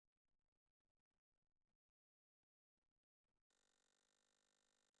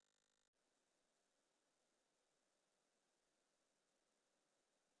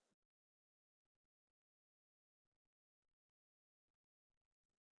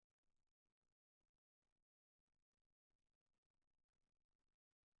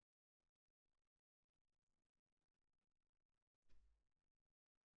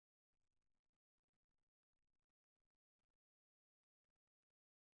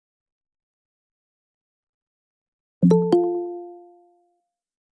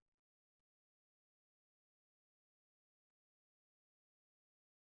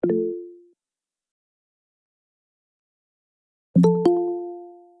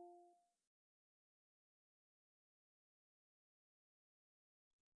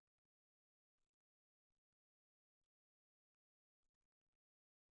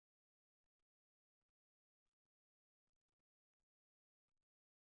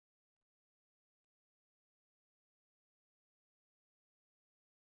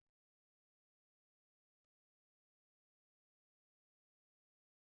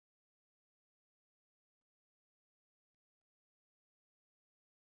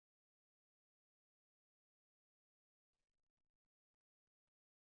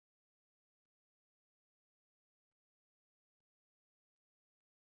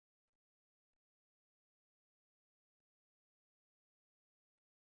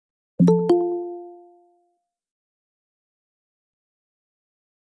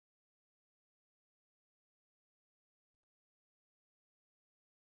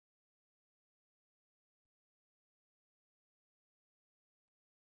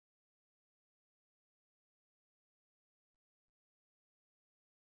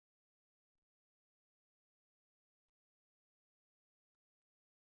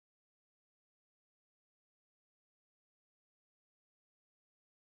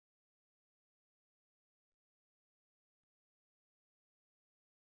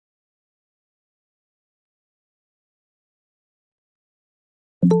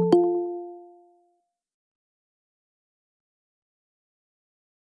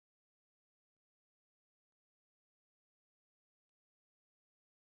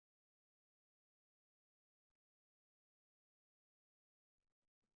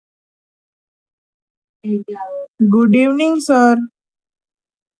Good evening, sir.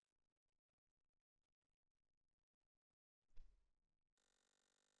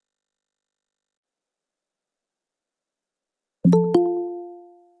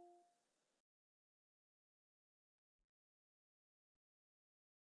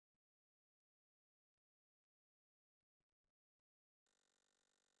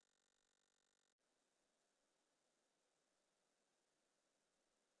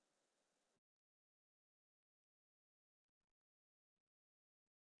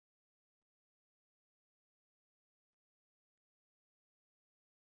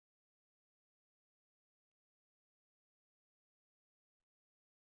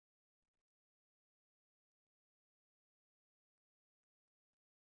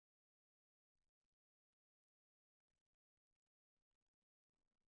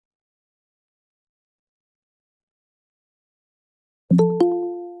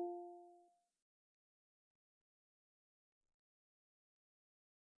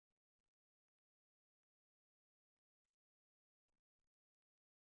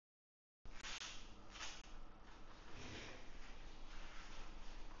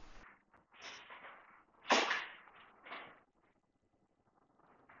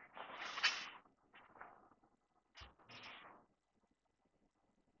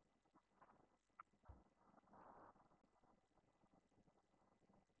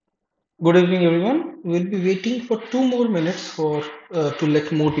 Good evening, everyone. We'll be waiting for 2 more minutes for to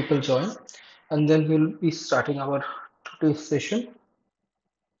let more people join, and then we'll be starting our today's session.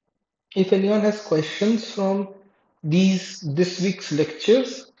 If anyone has questions from this week's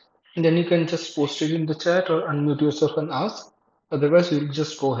lectures, then you can just post it in the chat or unmute yourself and ask. Otherwise, we'll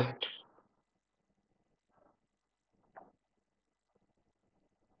just go ahead.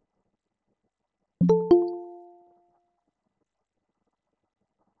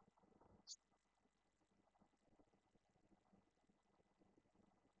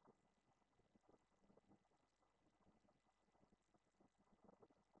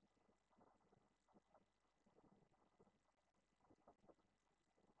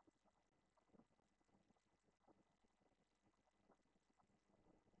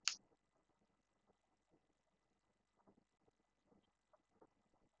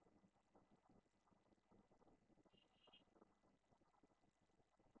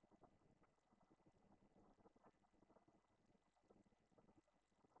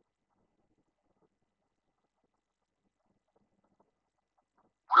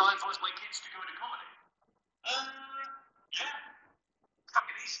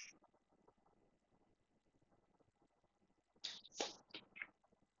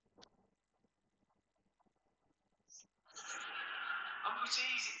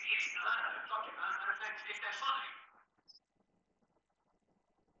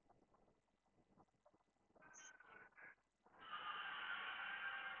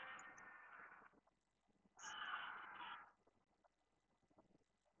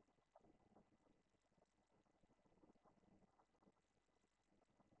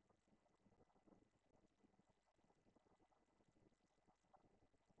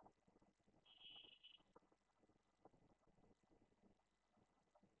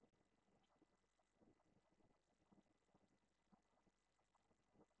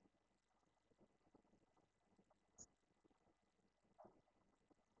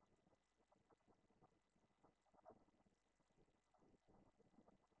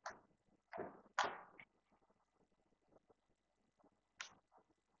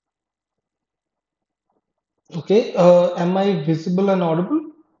 Okay. Am I visible and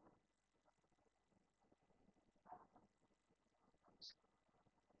audible?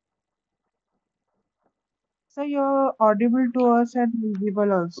 So you're audible to us and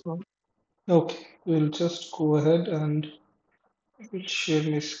visible also. Okay. We'll just go ahead and we'll share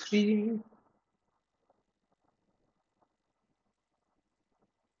my screen.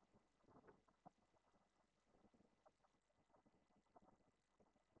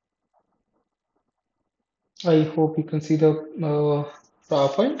 I hope you can see the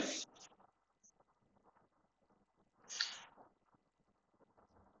PowerPoint.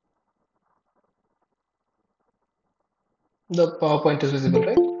 The PowerPoint is visible,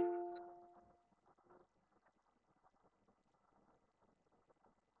 right?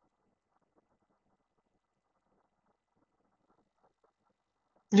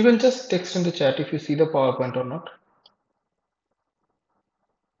 You can just text in the chat if you see the PowerPoint or not.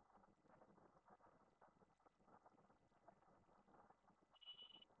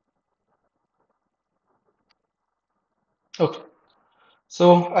 Okay.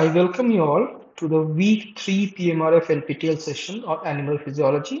 So I welcome you all to the week 3 PMRF NPTEL session on animal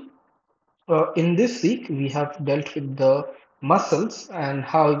physiology. In this week, we have dealt with the muscles and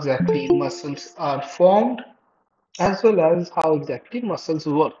how exactly muscles are formed, as well as how exactly muscles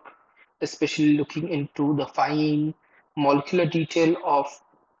work, especially looking into the fine molecular detail of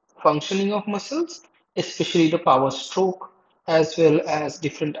functioning of muscles, especially the power stroke, as well as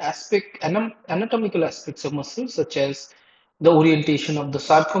different anatomical aspects of muscles, such as the orientation of the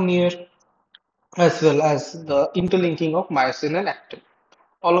sarcomere, as well as the interlinking of myosin and actin.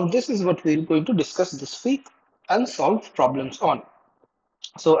 All of this is what we're going to discuss this week and solve problems on.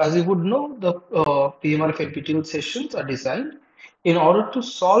 So, as you would know, the PMRF-NPTEL sessions are designed in order to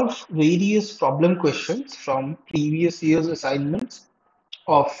solve various problem questions from previous year's assignments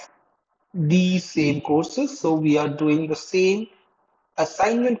of these same courses. So, we are doing the same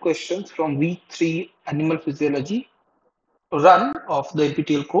assignment questions from week 3 Animal Physiology run of the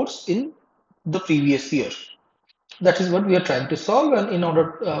NPTEL course in the previous year. That is what we are trying to solve, and in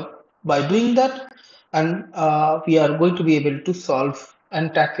order by doing that, and we are going to be able to solve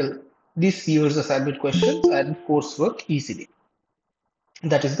and tackle this year's assignment questions and coursework easily.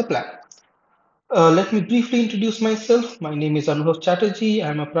 That is the plan. Let me briefly introduce myself. My name is Anubhav Chatterjee. I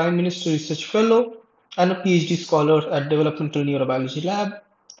am a Prime Minister Research Fellow and a PhD scholar at Developmental Neurobiology Lab,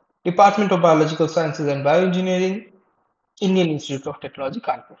 Department of Biological Sciences and Bioengineering, Indian Institute of Technology,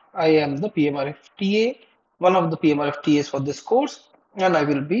 Kanpur. I am the PMRF-TA, one of the PMRF-TAs for this course, and I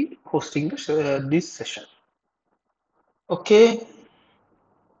will be hosting this session. Okay,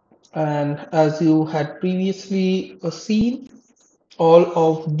 and as you had previously seen, all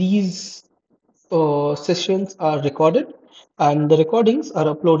of these sessions are recorded, and the recordings are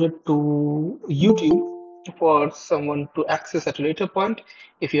uploaded to YouTube for someone to access at a later point.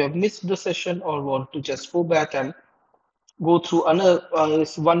 If you have missed the session or want to just go back and go through another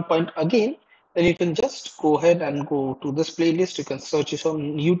this one point again, then you can just go ahead and go to this playlist. You can search it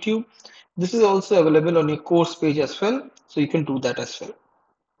on YouTube. This is also available on your course page as well, so you can do that as well.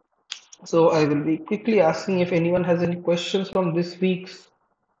 So I will be quickly asking if anyone has any questions from this week's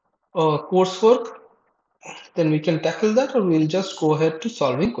coursework, then we can tackle that, or we'll just go ahead to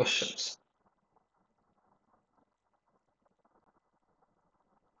solving questions.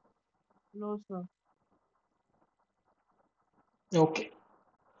 No, sir. Okay.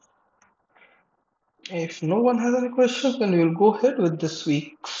 If no one has any questions, then we'll go ahead with this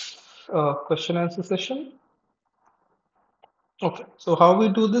week's question answer session. Okay, so how we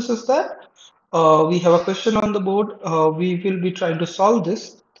do this is that we have a question on the board. We will be trying to solve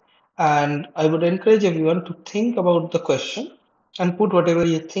this, and I would encourage everyone to think about the question and put whatever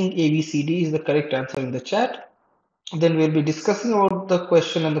you think ABCD is the correct answer in the chat. Then we'll be discussing about the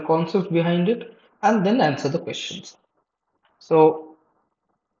question and the concept behind it, and then answer the questions. So,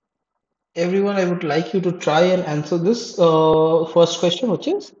 everyone, I would like you to try and answer this first question, which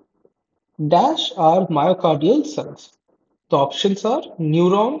is dash are myocardial cells. The options are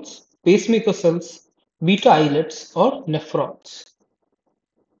neurons, pacemaker cells, beta islets, or nephrons.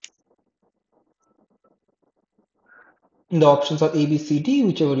 The options are A, B, C, D,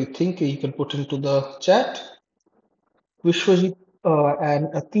 whichever you think you can put into the chat. Vishwajit and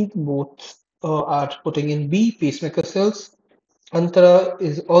Atit both are putting in B, pacemaker cells. Antara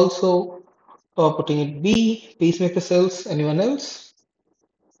is also putting in B, pacemaker cells. Anyone else?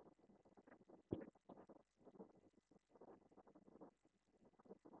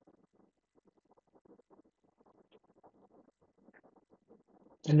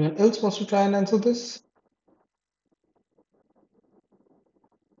 Anyone else wants to try and answer this?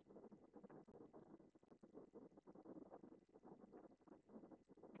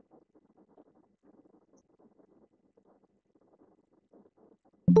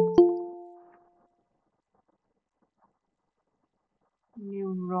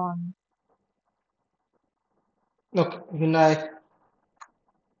 Neuron. Okay, Vinay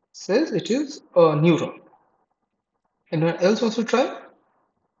says it is a neuron. Anyone else wants to try?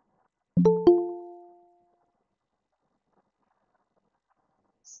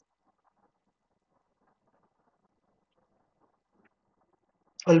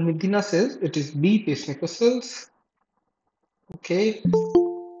 Almedina says it is B, pacemaker cells. Okay.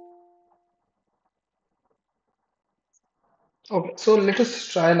 Okay, so let us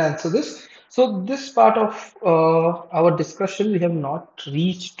try and answer this. So this part of our discussion, we have not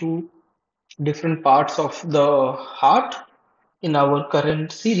reached to different parts of the heart in our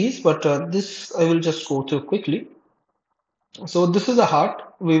current series, but this I will just go through quickly. So this is the heart.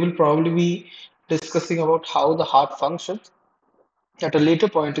 We will probably be discussing about how the heart functions at a later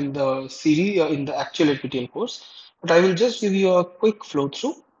point in the series, in the actual NPTEL course. But I will just give you a quick flow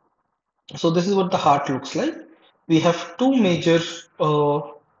through. So this is what the heart looks like. We have two major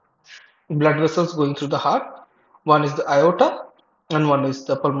blood vessels going through the heart. One is the aorta, and one is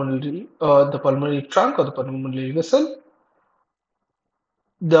the pulmonary trunk or the pulmonary vessel.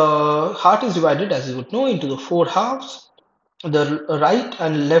 The heart is divided, as you would know, into the four halves: the right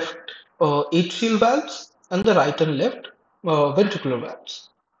and left atrial valves, and the right and left ventricular valves.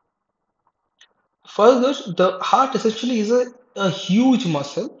 Further, the heart essentially is a huge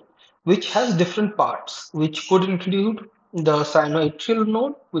muscle which has different parts, which could include the sinoatrial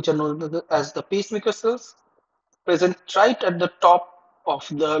node, which are known as the pacemaker cells, present right at the top of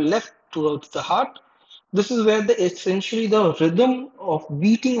the left towards the heart. This is where essentially the rhythm of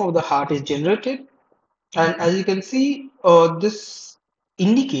beating of the heart is generated. And as you can see, this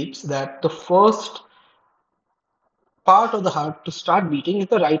indicates that the first part of the heart to start beating is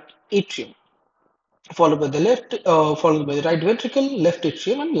the right atrium, followed by the right ventricle, left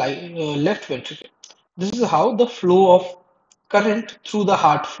atrium, and left ventricle. This is how the flow of current through the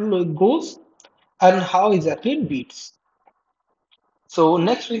heart flow goes and how exactly it beats. So So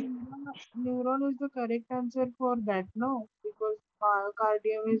next we neuron is the correct answer for that, no? Because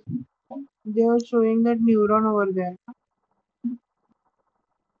myocardium is they are showing that neuron over there.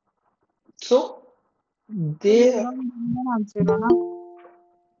 so So they neuron is the answer, है ना?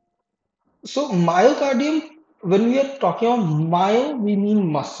 so myocardium, when we are talking about myo, we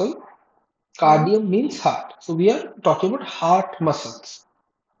mean muscle, Hmm. cardium means heart. So we are talking about heart muscles.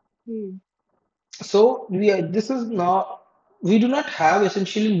 Hmm. So this is not, we do not have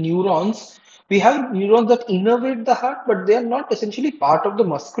essentially neurons. We have neurons that innervate the heart, but they are not essentially part of the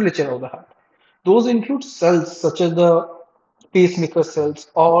musculature of the heart. Those include cells such as the pacemaker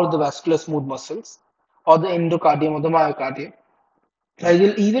cells or the vascular smooth muscles or the endocardium or the myocardium. I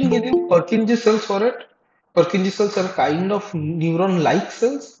will even give you Purkinje cells for it. Purkinje cells are kind of neuron-like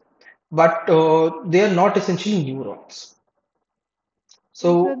cells, but they are not essentially neurons.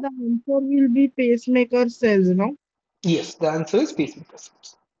 So sir, So the answer will be pacemaker cells, no? yes, the answer is pacemaker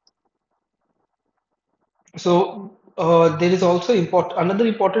cells. So there is also another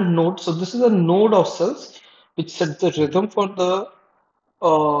important node. So this is a node of cells which sets the rhythm for the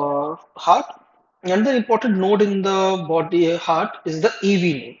heart. Another important node in the body heart is the AV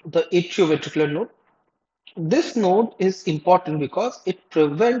node, the atrioventricular node. This node is important because it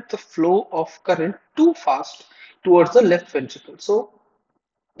prevents the flow of current too fast towards the left ventricle. So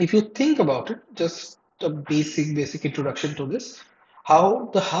if you think about it, just a basic introduction to this, how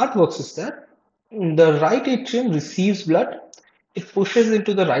the heart works is that the right atrium receives blood, it pushes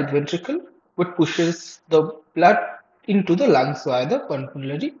into the right ventricle, which pushes the blood into the lungs via the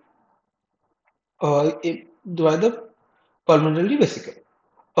pulmonary vesicle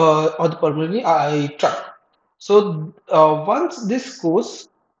or the pulmonary trunk. So once this goes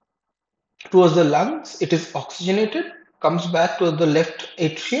towards the lungs, it is oxygenated, comes back to the left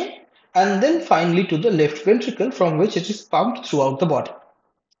atrium, and then finally to the left ventricle from which it is pumped throughout the body.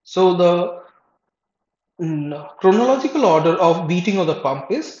 So the chronological order of beating of the pump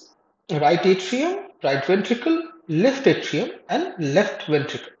is right atrium, right ventricle, left atrium, and left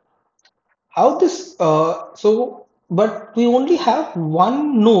ventricle. How this, but we only have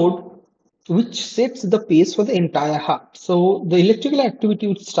one node which sets the pace for the entire heart. So the electrical activity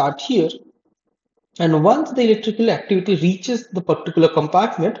would start here, and once the electrical activity reaches the particular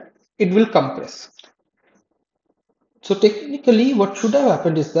compartment, it will compress. So technically, what should have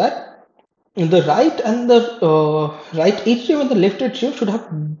happened is that the right atrium and the left atrium should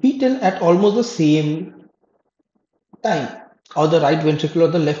have beaten at almost the same time, or the right ventricle or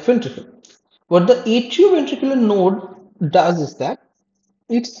the left ventricle. What the atrioventricular node does is that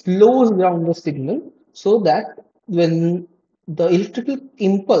it slows down the signal so that when the electrical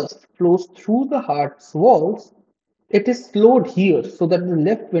impulse flows through the heart's walls, it is slowed here so that the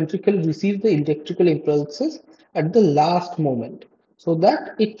left ventricle receives the electrical impulses at the last moment, so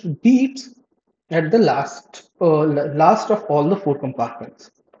that it beats at the last of all the four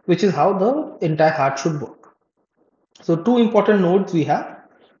compartments, which is how the entire heart should work. So two important nodes we have.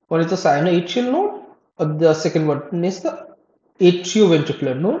 One is the sinoatrial node, the second one is the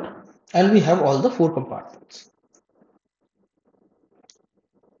atrioventricular node, and we have all the four compartments.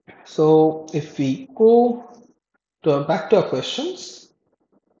 So if we go back to our questions,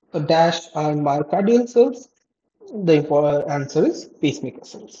 a dash are myocardial cells. The answer is pacemaker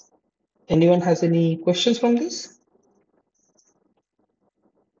cells. Anyone has any questions from this?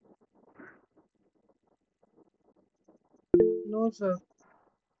 No, sir.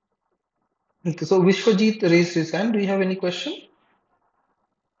 Okay, so Vishwajit raised his hand. Do you have any question?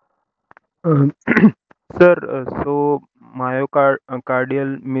 Um, Sir, so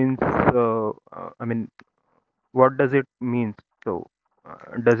myocardial means, I mean, what does it mean? So,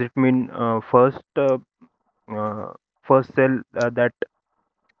 does it mean uh, first cell that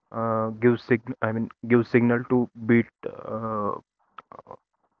gives signal to beat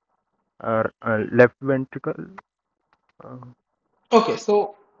our left ventricle? Uh, Okay,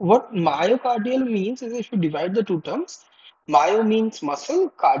 so what myocardial means is if you divide the two terms, myo means muscle,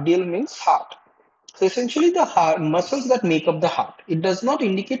 cardial means heart. So essentially the heart, muscles that make up the heart. It does not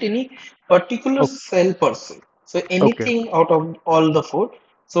indicate any particular okay, cell per se. So okay, anything out of all the four.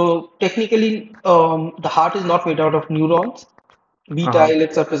 So technically, the heart is not made out of neurons. Beta uh-huh.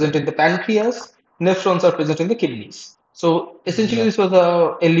 islets are present in the pancreas. Nephrons are present in the kidneys. So essentially, Yeah, this was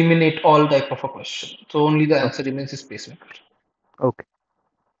a eliminate all type of a question. So only the okay, answer remains is pacemaker. okay.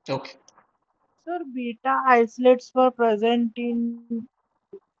 Okay. Sir, beta isolates were present in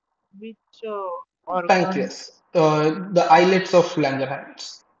which organ? Pancreas. The islets of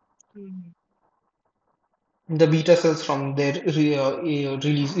Langerhans. Mhm. The beta cells from their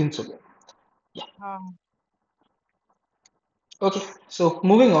release insulin. Yeah. Ah, Okay. So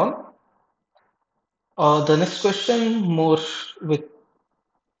moving on. The next question, with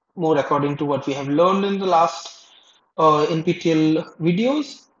more according to what we have learned in the last NPTEL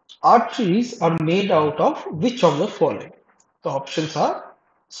videos, arteries are made out of which of the following? The options are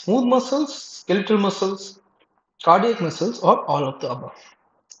smooth muscles, skeletal muscles, cardiac muscles, or all of the above.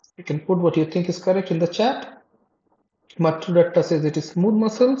 You can put what you think is correct in the chat. Matrudatta says it is smooth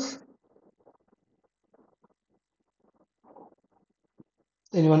muscles.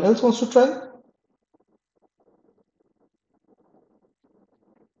 Anyone else wants to try?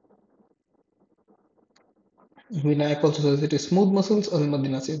 Vinayak also says it is smooth muscles.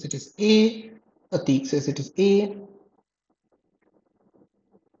 Almadina says it is A. Atik says it is A.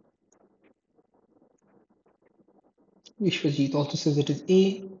 Vishwajit also says it is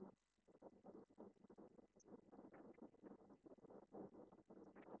A.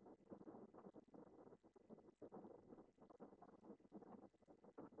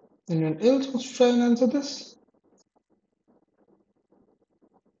 Anyone else wants to try and answer this?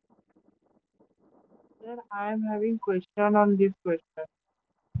 sir, I am having question on this question.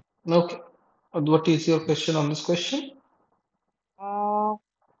 Okay. What is your question on this question? Uh,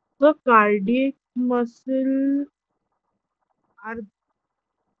 the cardiac muscle are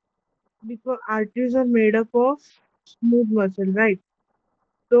because arteries are made up of smooth muscle, right?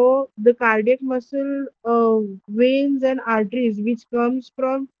 So the cardiac muscle, veins and arteries, which comes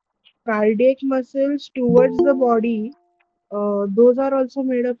from cardiac muscles towards the body, those are also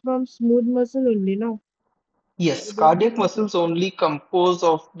made up from smooth muscle only, no? Yes, That cardiac muscles only compose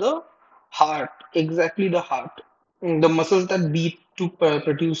of the heart, exactly the heart. The muscles that beat to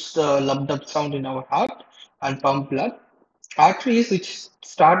produce the lub-dub sound in our heart and pump blood. Arteries, which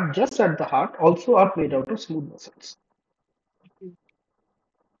start just at the heart, also are made out of smooth muscles.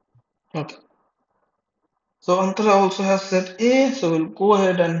 Okay. So Antara also has said A, so we'll go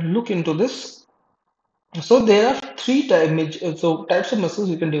ahead and look into this. So there are types of muscles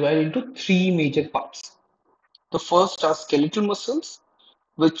we can divide into three major parts. The first are skeletal muscles,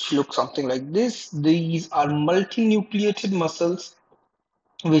 which look something like this. These are multinucleated muscles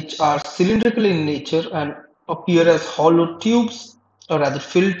which are cylindrical in nature and appear as hollow tubes, or rather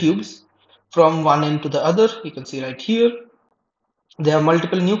filled tubes, from one end to the other. You can see right here. They have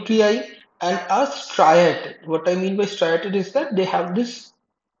multiple nuclei and are striated. What I mean by striated is that they have this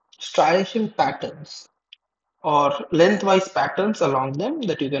striation patterns or lengthwise patterns along them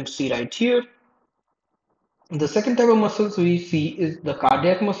that you can see right here. The second type of muscles we see is the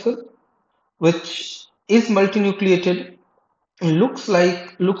cardiac muscle, which is multinucleated, looks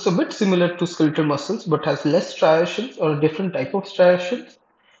a bit similar to skeletal muscles but has less striations or a different type of striations,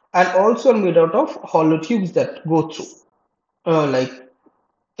 and also are made out of hollow tubes that go through, like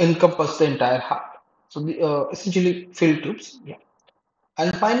encompass the entire heart. So the essentially filled tubes. Yeah.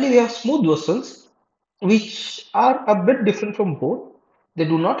 And finally, we have smooth muscles, which are a bit different from both. They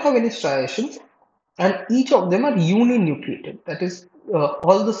do not have any striations, and each of them are uninucleated. That is,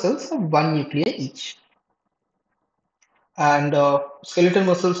 all the cells have one nuclei each. And skeletal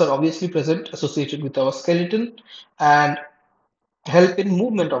muscles are obviously present associated with our skeleton and help in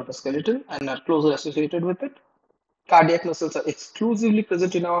movement of the skeleton and are closer associated with it. Cardiac muscles are exclusively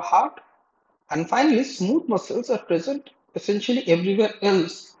present in our heart. And finally, smooth muscles are present essentially everywhere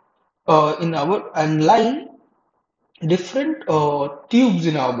else in our and line different tubes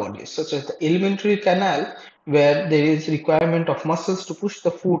in our bodies, such as the alimentary canal, where there is requirement of muscles to push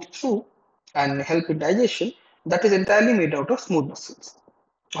the food through and help in digestion. That is entirely made out of smooth muscles.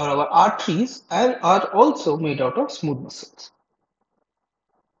 Or our arteries are also made out of smooth muscles.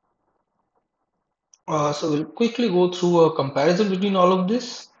 So we'll quickly go through a comparison between all of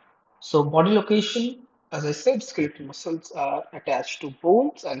this. So body location, as I said, skeletal muscles are attached to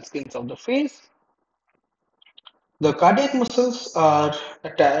bones and skins of the face. The cardiac muscles are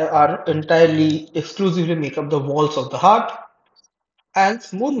entirely exclusively make up the walls of the heart, and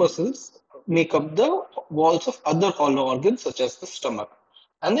smooth muscles make up the walls of other hollow organs such as the stomach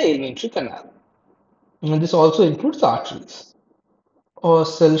and the alimentary canal. And this also includes arteries. Or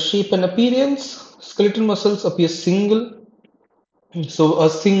cell shape and appearance, skeletal muscles appear single. So a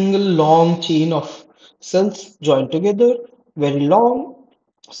single long chain of cells joined together, very long,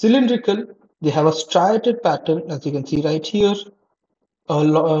 cylindrical. They have a striated pattern, as you can see right here,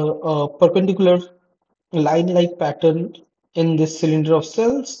 a perpendicular line-like pattern in this cylinder of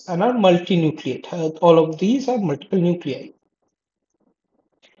cells and are multinucleate. All of these have multiple nuclei.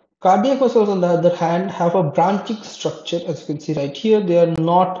 Cardiac muscles, on the other hand, have a branching structure, as you can see right here. They are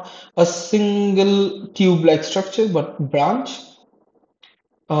not a single tube-like structure, but branch.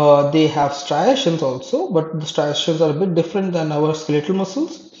 They have striations also, but the striations are a bit different than our skeletal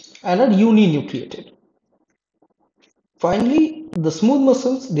muscles and are uninucleated. Finally, the smooth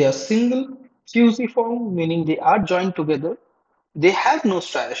muscles, they are single, fusiform, meaning they are joined together. They have no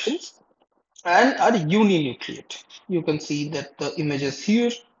striations and are uninucleate. You can see that the images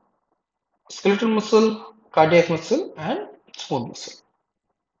here, skeletal muscle, cardiac muscle, and smooth muscle.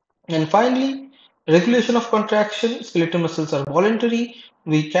 And finally, regulation of contraction. Skeletal muscles are voluntary.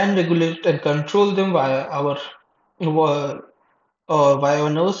 We can regulate and control them uh, via our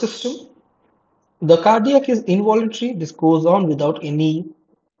nervous system. The cardiac is involuntary. This goes on without any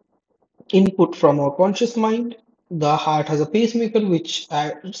input from our conscious mind. The heart has a pacemaker which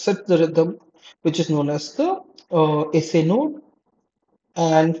sets the rhythm, which is known as the SA node.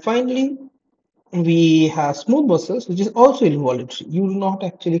 And finally, we have smooth muscles, which is also involuntary. You do not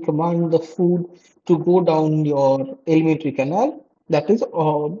actually command the food to go down your alimentary canal. That is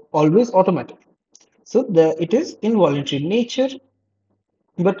always automatic. So it is involuntary in nature,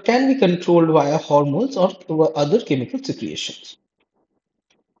 but can be controlled via hormones or other chemical secretions.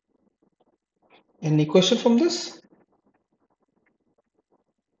 Any question from this?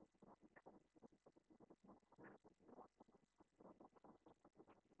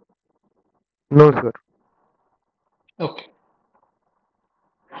 No, sir. Okay.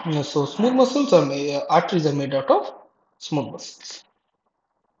 So smooth muscles are arteries are made out of smooth muscles.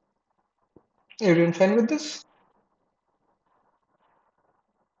 Everyone fine with this?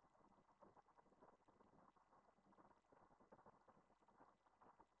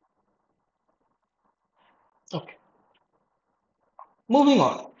 Okay. Moving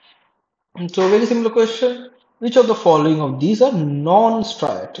on. So very similar question. Which of the following of these are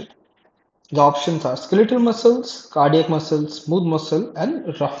non-striated? The options are skeletal muscles, cardiac muscles, smooth muscle,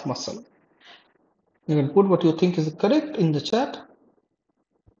 and rough muscle. You can put what you think is correct in the chat.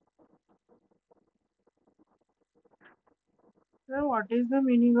 So what is the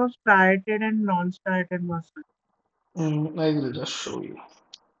meaning of striated and non-striated muscle? I will just show you.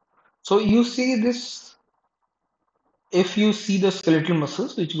 So you see this, if you see the skeletal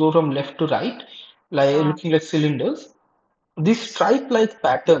muscles which go from left to right, like Ah, looking like cylinders, these stripe-like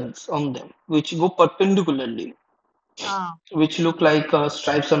patterns on them, which go perpendicularly, ah, which look like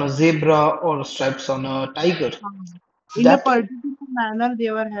stripes on a zebra or stripes on a tiger. ah. In a That, particular manner,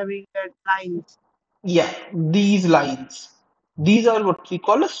 they were having that lines. yeah, these lines, these are what we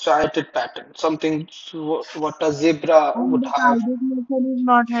call a striated pattern, something what a zebra And would the have. cardiac muscle is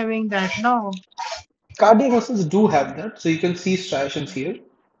not having that, no. Cardiac muscles do have that, so you can see striations here,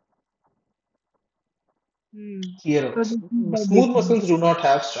 Hmm. here So also. this is the Smooth difference. muscles do not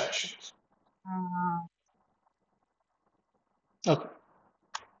have striations. Ah, Okay,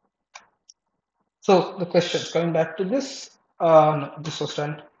 so the questions coming back to this, no, this was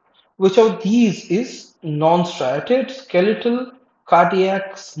done. Which of these is non-striated, skeletal,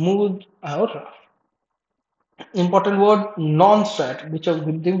 cardiac, smooth, or rough? Important word non-striated, which of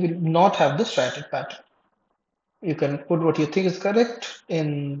them will not have the striated pattern. You can put what you think is correct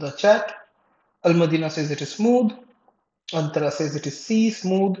in the chat. Almadina says it is smooth. Antara says it is C,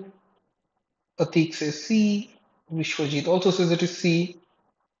 smooth. Atik says C. Vishwajit also says it is C.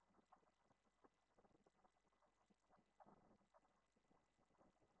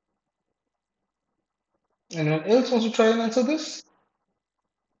 Anyone else wants to try and answer this?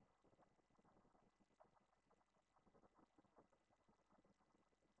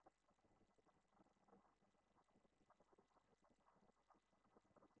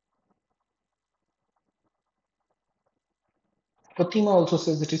 Fatima also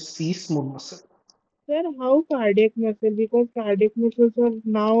says it is C, smooth muscle. Sir, how cardiac muscle? Because cardiac muscles are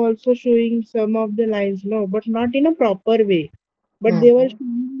now also showing some of the lines, no, but not in a proper way. But they were Mhm.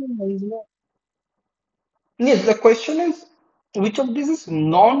 showing the lines, no. Yes, the question is which of these is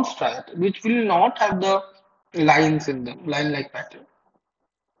non-striated, which will not have the lines in them, line-like pattern.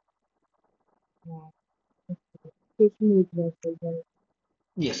 Yeah, so smooth muscles. Right?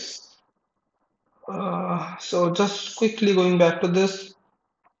 Yes. So just quickly going back to this,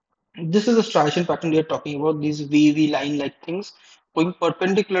 this is the striation pattern we are talking about, these wavy line-like things going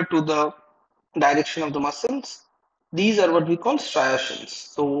perpendicular to the direction of the muscles. These are what we call striations.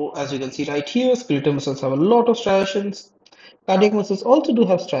 So as you can see right here, skeletal muscles have a lot of striations. Cardiac muscles also do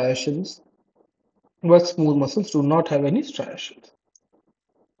have striations, but smooth muscles do not have any striations.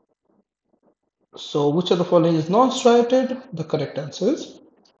 So which of the following is non-striated? The correct answer is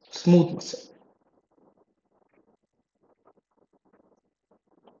smooth muscle.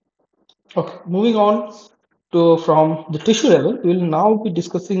 Okay, moving on to from the tissue level, we will now be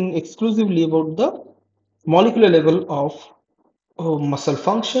discussing exclusively about the molecular level of muscle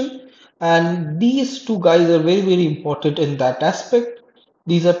function, and these two guys are very important in that aspect.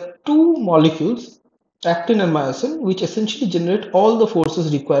 These are two molecules, actin and myosin, which essentially generate all the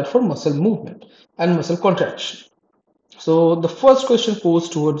forces required for muscle movement and muscle contraction. So the first question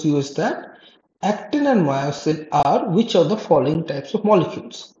posed towards you is that actin and myosin are which of the following types of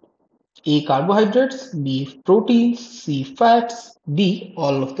molecules? A. Carbohydrates, B. Proteins, C. Fats, D.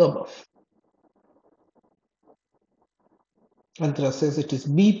 All of the above. Andhra says it is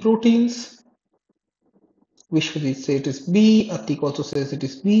B. Proteins. Vishwajit says it is B. Atik also says it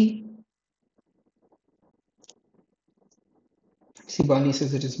is B. Sibani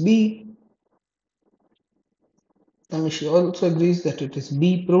says it is B. Amishi also agrees that it is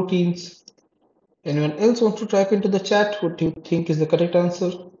B. Proteins. Anyone else want to type into the chat what do you think is the correct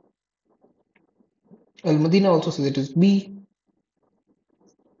answer? Al Madina also says it is B.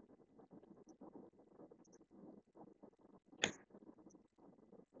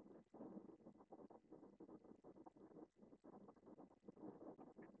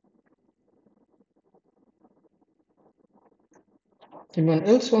 Anyone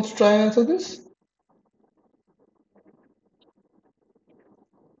else wants to try and answer this?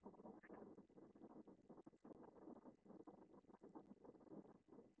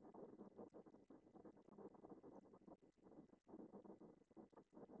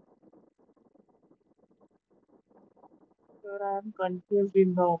 Sir, I am confused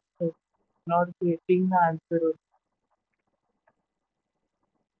in the option, not getting the answer.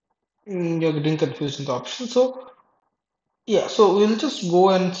 You're getting confused in the option. So yeah, so we'll just go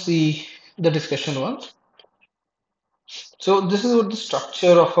and see the discussion once. So this is what the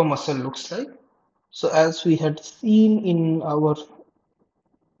structure of a muscle looks like. So as we had seen in our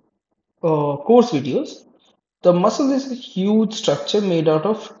course videos, the muscle is a huge structure made out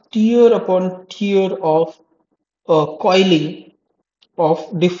of tier upon tier of coiling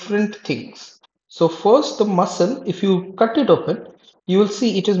of different things. So first the muscle, if you cut it open, you will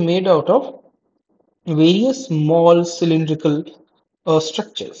see it is made out of various small cylindrical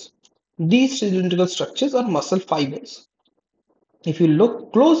structures. These cylindrical structures are muscle fibers. If you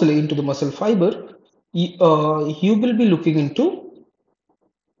look closely into the muscle fiber, you will be looking into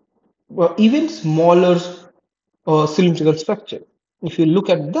even smaller cylindrical structure. If you look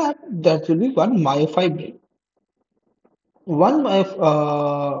at that, that will be one myofibril. One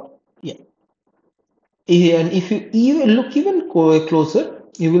yeah. And if you even look even closer,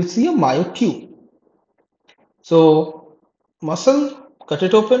 you will see a myotube. So muscle, cut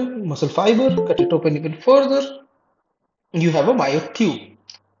it open, muscle fiber, cut it open even further, you have a myotube.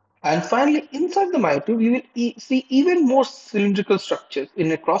 And finally, inside the myotube, you will see even more cylindrical structures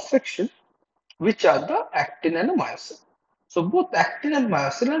in a cross section, which are the actin and the myosin. So both actin and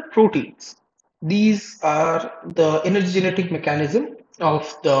myosin are proteins. These are the energetic mechanism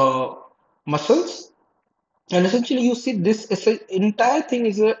of the muscles. And essentially, you see this entire thing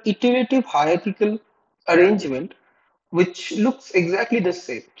is a iterative hierarchical arrangement which looks exactly the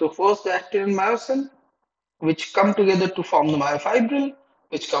same. So first the actin and myosin, which come together to form the myofibril,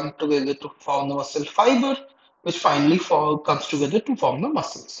 which come together to form the muscle fiber, which finally comes together to form the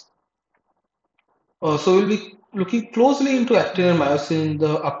muscles. So we'll be looking closely into actin and myosin in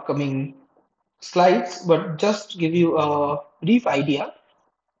the upcoming slides, but just to give you a brief idea,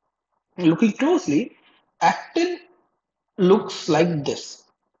 looking closely, actin looks like this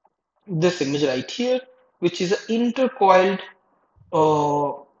image right here, which is an intercoiled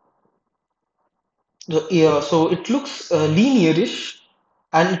uh, so it looks linearish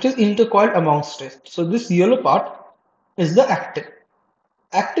and it is intercoiled amongst it. So this yellow part is the actin.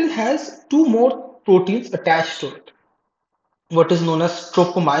 Actin has two more proteins attached to it. What is known as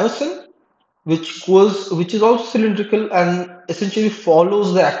tropomyosin, which is also cylindrical and essentially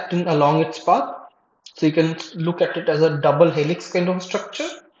follows the actin along its path. So you can look at it as a double helix kind of structure,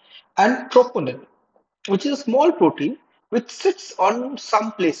 and troponin, which is a small protein which sits on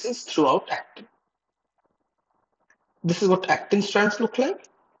some places throughout actin. This is what actin strands look like.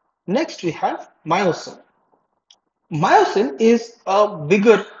 Next, we have myosin. Myosin is a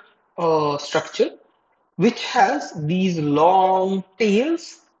bigger structure which has these long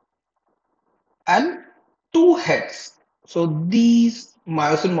tails and two heads. So these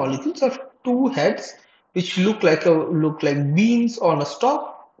myosin molecules have two heads which look like beans on a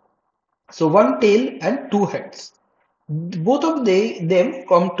stalk. So one tail and two heads. Both of them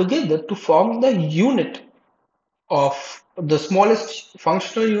come together to form the unit of the smallest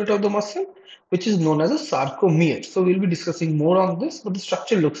functional unit of the muscle, which is known as a sarcomere. So we'll be discussing more on this, but the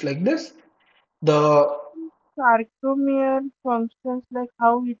structure looks like this. The Sarcomere functions like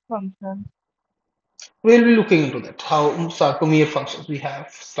how it functions. We'll be looking into that, how sarcomere functions. We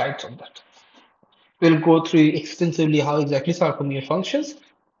have slides on that. We'll go through extensively how exactly sarcomere functions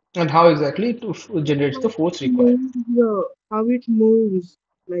and how exactly it generates How the it force required. moves, how it moves.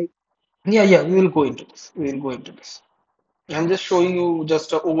 Like, Yeah, we will go into this. We will go into this. I'm just showing you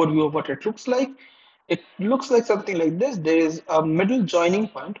just an overview of what it looks like. It looks like something like this. There is a middle joining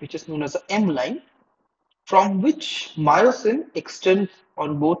point, which is known as the M line, from which myosin extends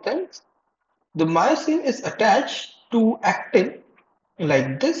on both ends. The myosin is attached to actin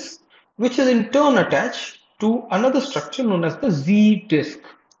like this, which is in turn attached to another structure known as the Z disc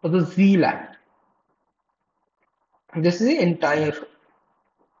or the Z line. This is the entire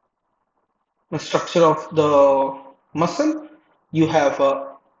structure of the muscle. You have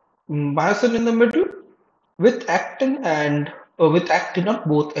a myosin in the middle with actin and with actin on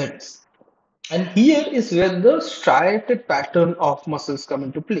both ends. And here is where the striated pattern of muscles come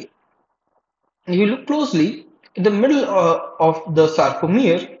into play. If you look closely, in the middle of the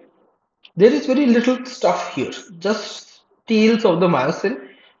sarcomere, there is very little stuff here, just tails of the myosin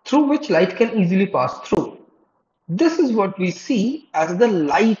through which light can easily pass through. This is what we see as the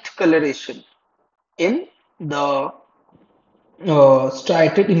light coloration in the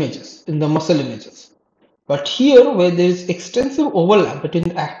striated images, in the muscle images. But here, where there is extensive overlap between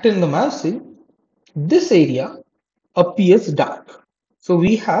the actin and the myosin, this area appears dark. So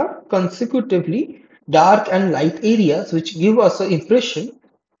we have consecutively dark and light areas which give us an impression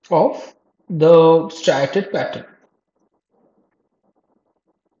of the striated pattern.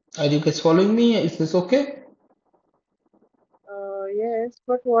 Are you guys following me? Is this okay? yes,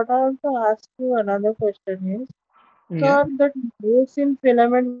 but what I want to ask you another question is, Yeah. sir, that myosin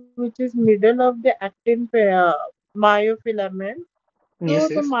filament, which is middle of the myofilament, so Yes,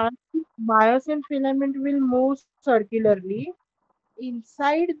 the yes. myosin filament will move circularly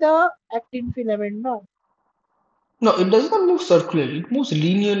inside the actin filament, no? No, it does not move circularly. It moves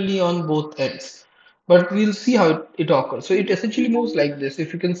linearly on both ends. But we'll see how it occurs. So it essentially moves like this.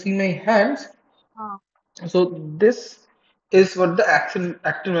 If you can see my hands, Ah, so this is what the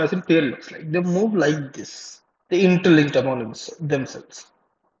actin-myosin pair looks like. They move like this. They interlinked among themselves,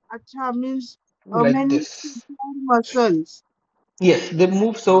 acha means like when we this. contract muscles, Yes, they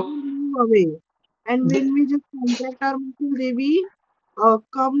move. they So, will move away, and the, when we just contract our muscle, they will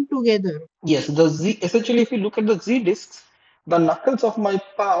come together. yes, the Z. Essentially, if you look at the Z discs, the knuckles of my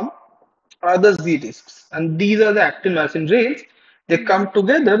palm are the Z discs, and these are the actin-myosin rails. They Hmm. come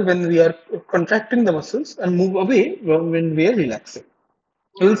together when we are contracting the muscles and move away when we are relaxing.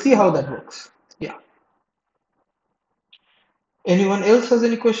 We'll see Okay. how that works. Yeah. Anyone else has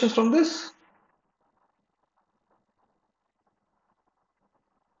any questions from this?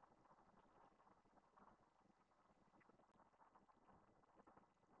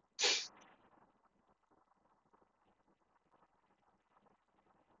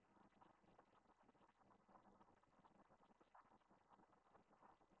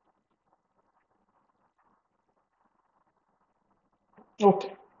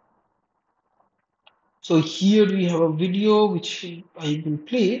 Okay. So here we have a video which I will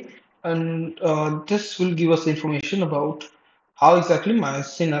play, and this will give us information about how exactly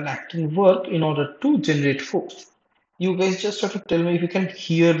myosin and actin work in order to generate force. You guys just have to tell me if you can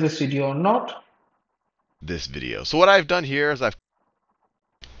hear this video or not. This video. So what I've done here is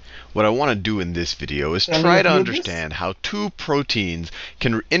what I want to do in this video is Can you try to hear this? understand how two proteins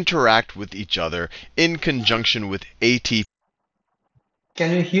can interact with each other in conjunction with ATP.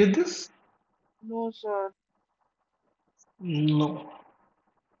 Can you hear this? No, sir. No.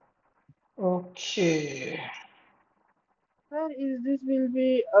 Okay. Sir, is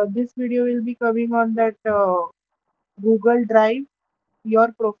this video will be coming on that Google Drive,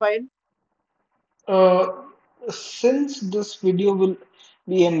 your profile? Uh, since this video will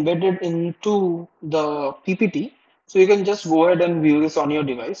be embedded into the PPT, so you can just go ahead and view this on your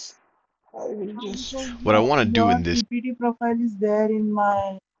device. I will just, Because What I want to do your in this PPT profile is there in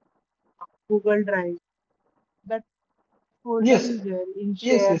my Google Drive. That folder yes, is there in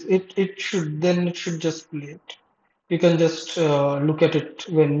yes, share. yes, it should, then it should just play it. You can just look at it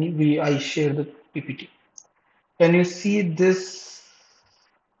when I share the PPT. Can you see this?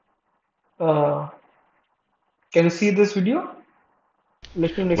 Uh, can you see this video?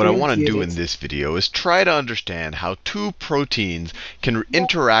 Let me know if what you I can want to hear do it. in this video is try to understand how two proteins can Yeah,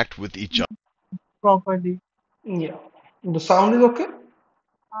 interact with each other. properly. Yeah. The sound is okay?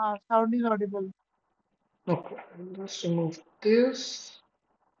 Sound is audible. Okay. I'll just remove this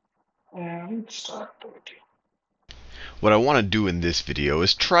and start the video. What I want to do in this video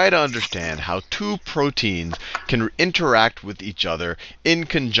is try to understand how two proteins can interact with each other in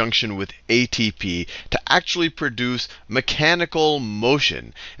conjunction with ATP to actually produce mechanical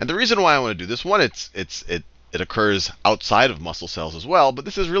motion. And the reason why I want to do this, one, it occurs outside of muscle cells as well, but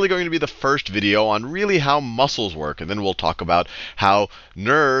this is really going to be the first video on really how muscles work. And then we'll talk about how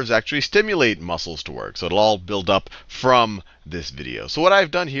nerves actually stimulate muscles to work. So it'll all build up from this video. So what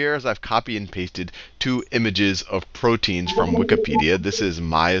I've done here is I've copy and pasted two images of proteins from Wikipedia. This is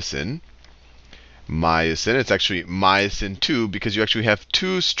myosin. It's actually myosin 2 because you actually have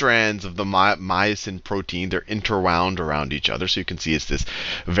two strands of the myosin protein. They're interwound around each other. So you can see it's this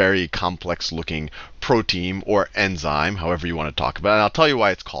very complex looking protein or enzyme, however you want to talk about it. And I'll tell you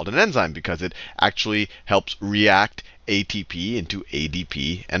why it's called an enzyme, because it actually helps react ATP into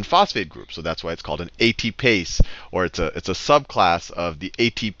ADP and phosphate groups. So that's why it's called an ATPase, or it's a subclass of the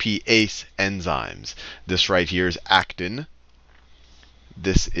ATPase enzymes. This right here is actin.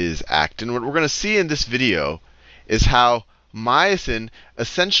 This is actin. What we're going to see in this video is how myosin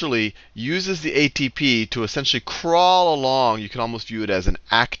essentially uses the ATP to essentially crawl along. You can almost view it as an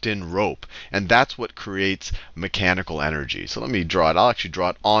actin rope. And that's what creates mechanical energy. So let me draw it. I'll actually draw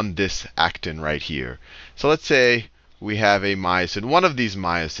it on this actin right here. So let's say we have a myosin, one of these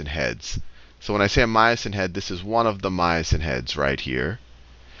myosin heads. So when I say a myosin head, this is one of the myosin heads right here.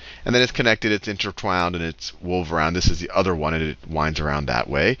 And then it's connected, it's intertwined, and it's wove around. This is the other one, and it winds around that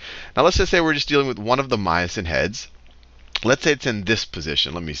way. Now let's just say we're just dealing with one of the myosin heads. Let's say it's in this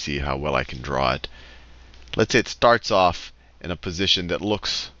position. Let me see how well I can draw it. Let's say it starts off in a position that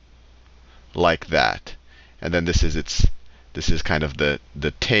looks like that. And then this is kind of the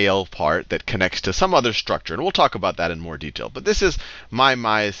tail part that connects to some other structure. And we'll talk about that in more detail. But this is my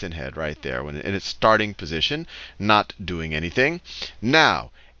myosin head right there, when in its starting position, not doing anything.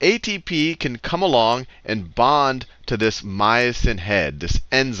 Now, ATP can come along and bond to this myosin head, this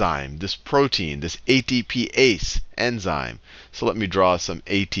enzyme, this protein, this ATPase enzyme. So let me draw some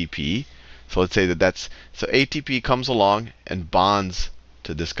ATP. So let's say so ATP comes along and bonds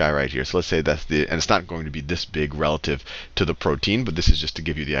to this guy right here. So let's say and it's not going to be this big relative to the protein, but this is just to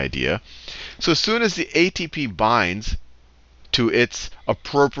give you the idea. So as soon as the ATP binds to its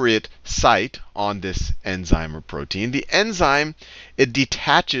appropriate site on this enzyme or protein, the enzyme, it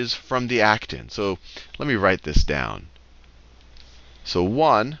detaches from the actin. So let me write this down. So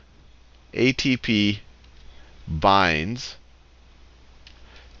 1, ATP binds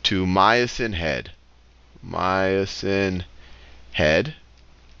to myosin head. Myosin head.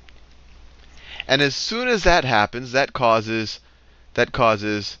 And as soon as that happens, that causes the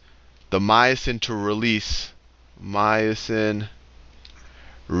myosin to release. Myosin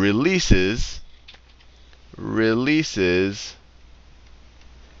releases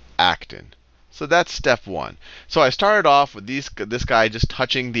actin. So that's step 1. So I started off with this guy just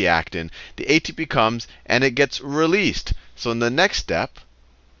touching the actin. The ATP comes and it gets released. So in the next step,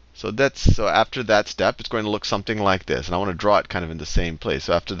 so after that step, it's going to look something like this. And I want to draw it kind of in the same place.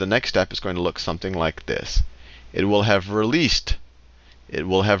 So after the next step, it's going to look something like this. It will have released. It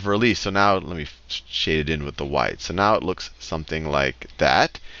will have released. So now let me shade it in with the white. So now it looks something like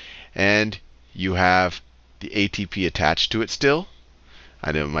that. And you have the ATP attached to it still.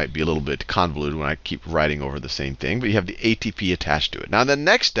 I know it might be a little bit convoluted when I keep writing over the same thing, but you have the ATP attached to it. Now, the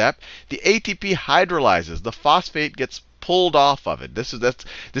next step, the ATP hydrolyzes. The phosphate gets pulled off of it. This is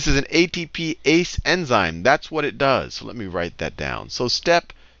an ATPase enzyme. That's what it does. So let me write that down. So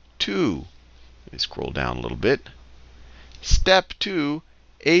step 2, let me scroll down a little bit. Step 2,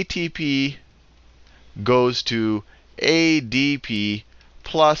 ATP goes to ADP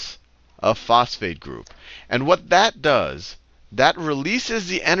plus a phosphate group. And what that does, that releases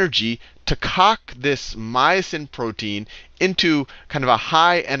the energy to cock this myosin protein into kind of a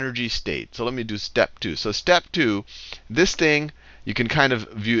high energy state. So let me do step 2. So step 2, this thing, you can kind of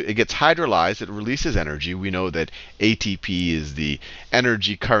view, it gets hydrolyzed, it releases energy. We know that ATP is the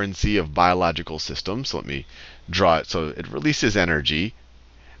energy currency of biological systems. So let me draw it. So it releases energy.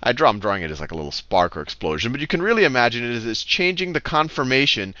 I'm drawing it as like a little spark or explosion, but you can really imagine it as it's changing the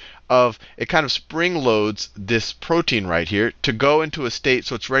conformation of, it kind of spring loads this protein right here to go into a state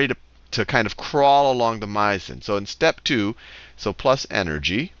so it's ready to kind of crawl along the myosin. So in step 2, so plus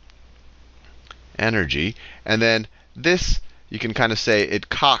energy, and then this, you can kind of say it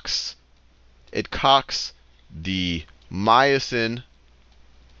cocks the myosin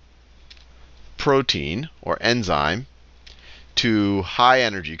protein or enzyme to high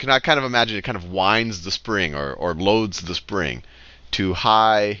energy. You can kind of imagine it kind of winds the spring or loads the spring to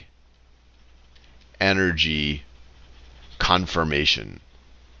high energy conformation.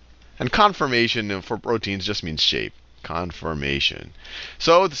 And conformation for proteins just means shape. Conformation.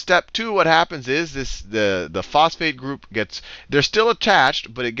 So the step 2, what happens is the phosphate group gets, they're still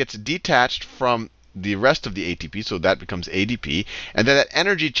attached, but it gets detached from the rest of the ATP, so that becomes ADP. And then that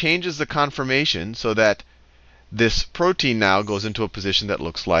energy changes the conformation so that this protein now goes into a position that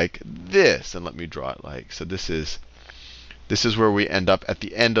looks like this. And let me draw it like, so this is where we end up at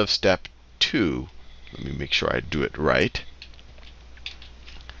the end of step 2. Let me make sure I do it right.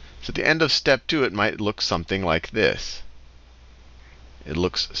 So at the end of step 2, it might look something like this. It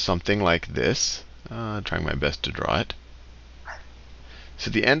looks something like this. I'm trying my best to draw it. So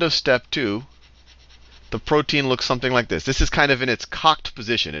at the end of step 2, the protein looks something like this. This is kind of in its cocked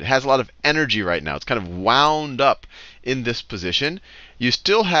position. It has a lot of energy right now. It's kind of wound up in this position. You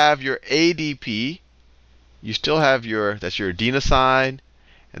still have your ADP. You still have that's your adenosine.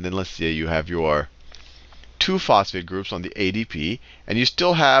 And then let's say you have your 2 phosphate groups on the ADP. And you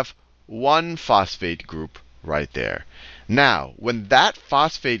still have 1 phosphate group right there. Now, when that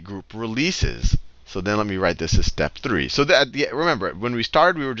phosphate group releases, so then let me write this as step 3. So remember, when we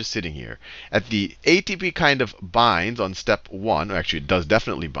started, we were just sitting here. At the ATP kind of binds on step 1. Actually, it does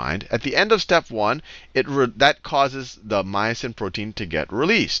definitely bind. At the end of step 1, that causes the myosin protein to get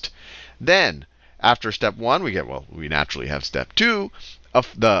released. Then, after step 1, we naturally have step 2.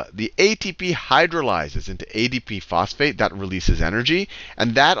 The ATP hydrolyzes into ADP phosphate. That releases energy.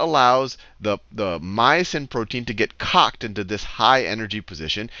 And that allows the myosin protein to get cocked into this high energy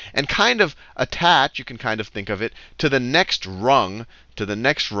position and kind of attach, you can kind of think of it, to the next rung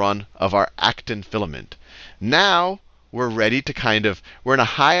of our actin filament. Now we're ready to we're in a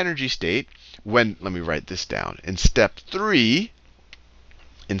high energy state when, let me write this down. In step 3,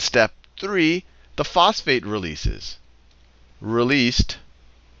 the phosphate released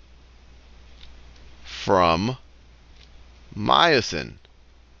from myosin.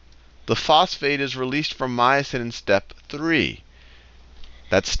 The phosphate is released from myosin in step 3.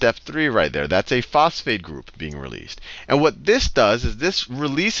 That's step 3 right there. That's a phosphate group being released. And what this does is this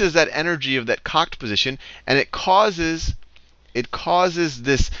releases that energy of that cocked position, and it causes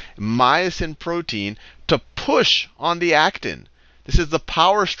this myosin protein to push on the actin. This is the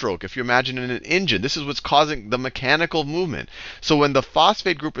power stroke. If you imagine in an engine, this is what's causing the mechanical movement. So when the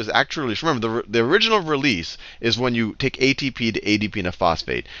phosphate group is actually released, remember the original release is when you take ATP to ADP in a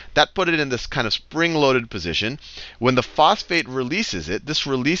phosphate. That put it in this kind of spring-loaded position. When the phosphate releases it, this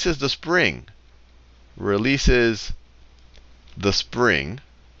releases the spring. Releases the spring.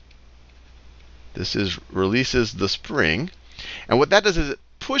 Releases the spring. And what that does is it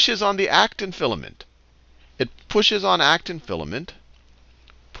pushes on the actin filament. It pushes on actin filament,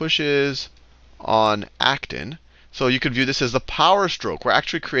 pushes on actin. So you could view this as the power stroke. We're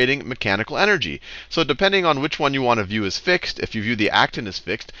actually creating mechanical energy. So depending on which one you want to view as fixed, if you view the actin as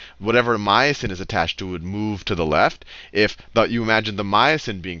fixed, whatever myosin is attached to would move to the left. If you imagine the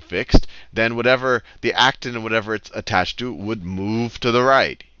myosin being fixed, then whatever the actin and whatever it's attached to would move to the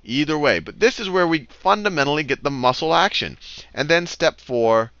right. Either way. But this is where we fundamentally get the muscle action. And then step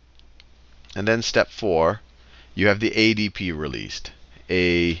 4, you have the ADP released.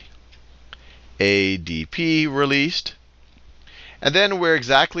 ADP released. And then we're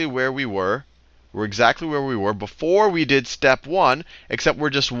exactly where we were. We're exactly where we were before we did step 1, except we're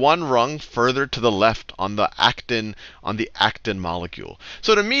just one rung further to the left on the actin molecule.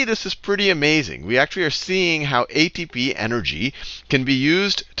 So to me, this is pretty amazing. We actually are seeing how ATP energy can be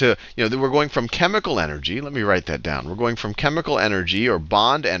used to, we're going from chemical energy. Let me write that down. We're going from chemical energy or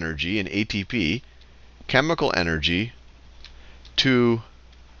bond energy in ATP, chemical energy, to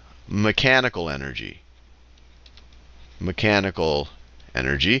mechanical energy. Mechanical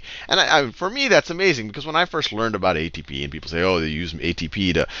energy. And for me, that's amazing because when I first learned about ATP and people say, oh, they use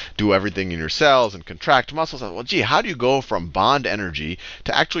ATP to do everything in your cells and contract muscles, I thought, well, gee, how do you go from bond energy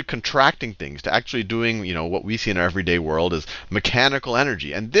to actually contracting things, to actually doing, what we see in our everyday world as mechanical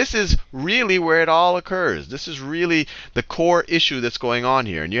energy? And this is really where it all occurs. This is really the core issue that's going on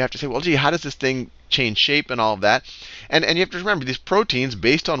here. And you have to say, well, gee, how does this thing change shape and all of that? And you have to remember, these proteins,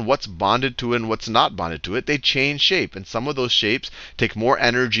 based on what's bonded to it and what's not bonded to it, they change shape. And some of those shapes take more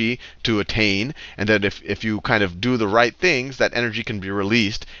energy to attain. And then if you kind of do the right things, that energy can be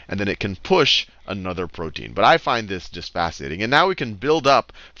released, and then it can push another protein. But I find this just fascinating. And now we can build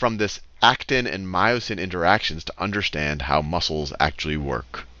up from this actin and myosin interactions to understand how muscles actually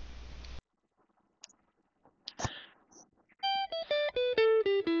work.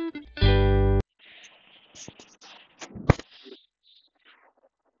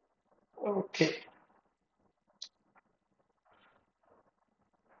 Okay.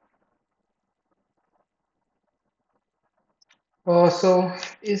 So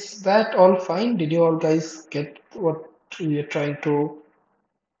is that all fine? Did you all guys get what we are trying to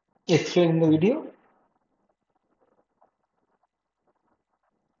explain in the video?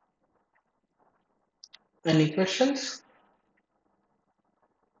 Any questions?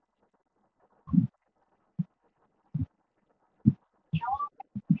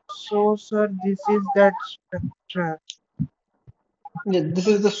 So, sir, this is that structure. Yeah, this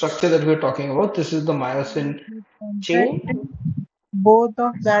is the structure that we're talking about. This is the myosin Contact chain. both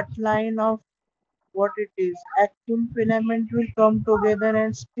of that line of what it is. Actin filament will come together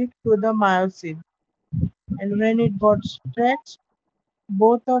and stick to the myosin. And when it got stretched,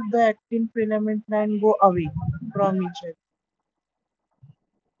 both of the actin filament line go away from each other.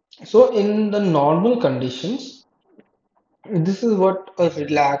 So in the normal conditions, this is what a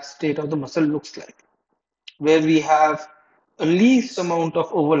relaxed state of the muscle looks like, where we have a least amount of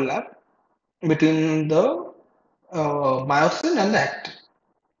overlap between the myosin and the actin.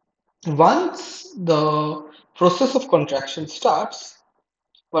 Once the process of contraction starts,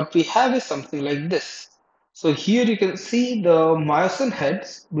 what we have is something like this. So here you can see the myosin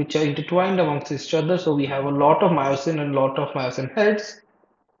heads, which are intertwined amongst each other. So we have a lot of myosin and a lot of myosin heads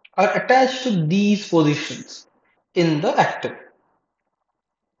are attached to these positions in the actin.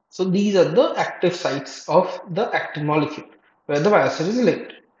 So these are the active sites of the actin molecule where the myosin is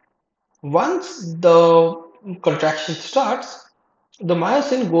linked. Once the contraction starts, the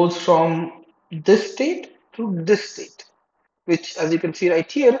myosin goes from this state to this state, which, as you can see right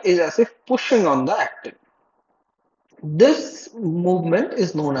here, is as if pushing on the actin. This movement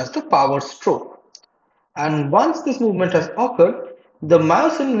is known as the power stroke. And once this movement has occurred, the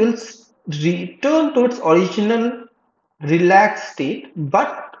myosin will return to its original relaxed state,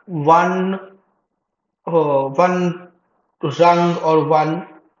 but one rung or one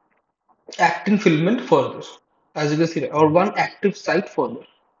actin filament further, as you can see, or one active site further.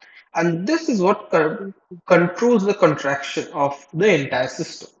 And this is what controls the contraction of the entire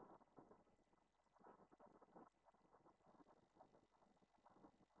system.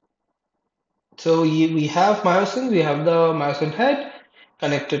 So we have myosin, we have the myosin head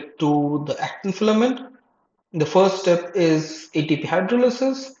connected to the actin filament. The first step is ATP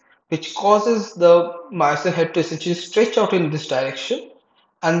hydrolysis, which causes the myosin head to essentially stretch out in this direction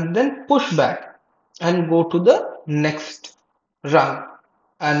and then push back and go to the next rung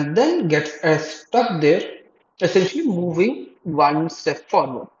and then gets stuck there, essentially moving one step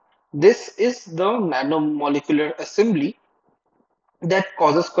forward. This is the nanomolecular assembly that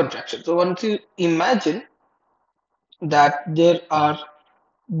causes contraction. So once you imagine that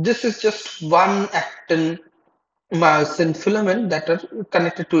this is just one actin myosin filament that are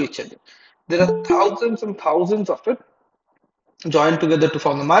connected to each other. There are thousands and thousands of it joined together to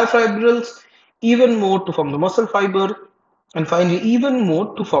form the myofibrils, even more to form the muscle fiber, and finally even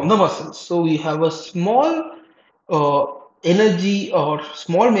more to form the muscles. So we have a small uh, energy or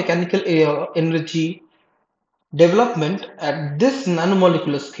small mechanical energy development at this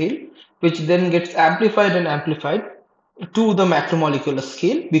nanomolecular scale, which then gets amplified and amplified to the macromolecular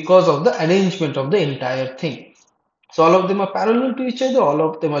scale because of the arrangement of the entire thing. So all of them are parallel to each other, all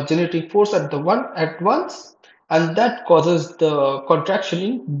of them are generating force at once, and that causes the contraction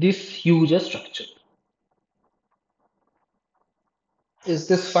in this huge structure. Is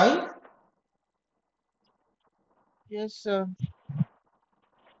this fine? Yes, sir.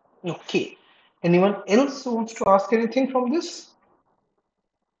 Okay. Anyone else who wants to ask anything from this?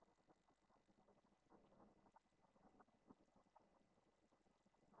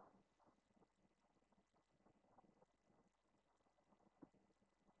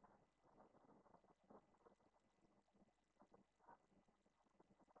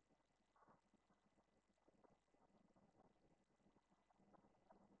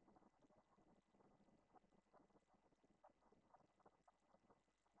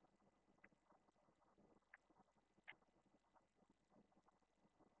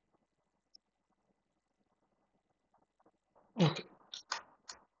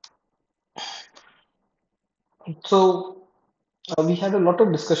 So we had a lot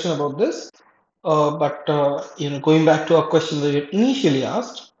of discussion about this, but going back to our question that you initially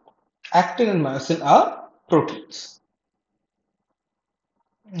asked, actin and myosin are proteins.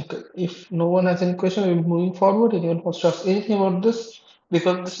 Okay, if no one has any question, we're moving forward. Anyone wants to ask anything about this?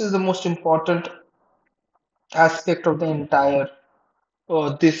 Because this is the most important aspect of the entire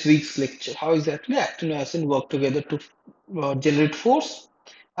this week's lecture. How exactly actin and myosin work together to generate force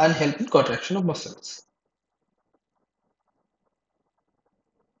and help in contraction of muscles.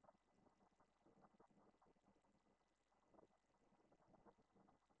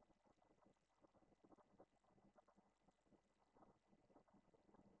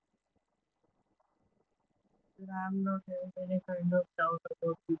 I'm not having any kind of doubt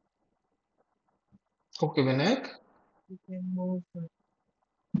about it. Okay, Vinayak. You can move.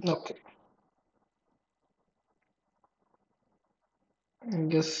 Okay. I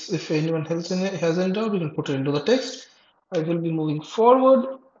guess if anyone else has any doubt, you can put it into the text. I will be moving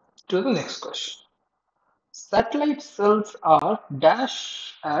forward to the next question. Satellite cells are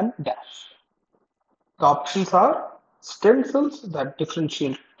dash and dash. The options are stem cells that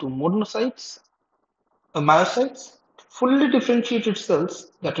differentiate to monocytes, myocytes, fully differentiated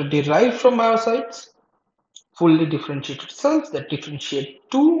cells that are derived from myocytes, fully differentiated cells that differentiate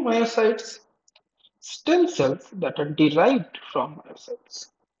to myocytes, stem cells that are derived from myocytes.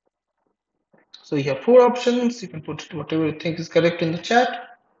 So you have four options. You can put whatever you think is correct in the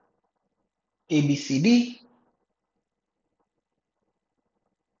chat. A, B, C, D.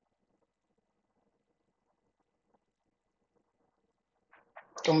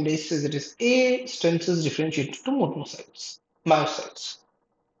 Somebody says it is A, stem cells differentiated to monocytes, myocytes.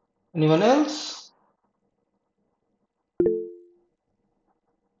 Anyone else?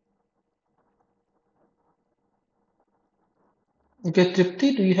 Okay,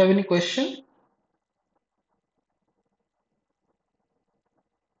 Tripti, do you have any question?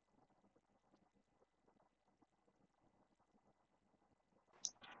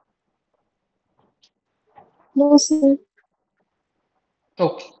 No, sir.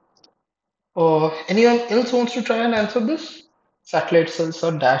 Okay. Anyone else wants to try and answer this? Satellite cells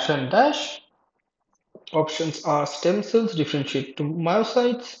are dash and dash. Options are stem cells differentiate to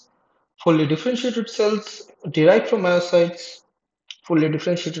myocytes, fully differentiated cells derived from myocytes, fully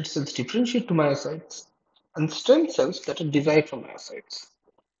differentiated cells differentiate to myocytes, and stem cells that are derived from myocytes.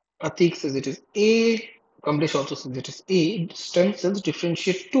 Atik says it is A. Kamlesh also says it is A. Stem cells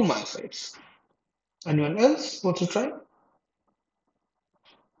differentiate to myocytes. Anyone else want to try?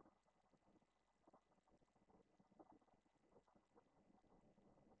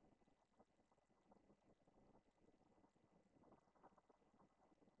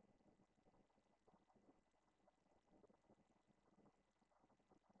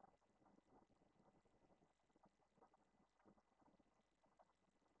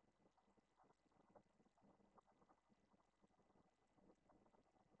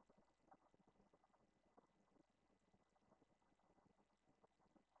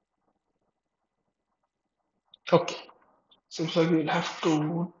 Okay. Seems like we'll have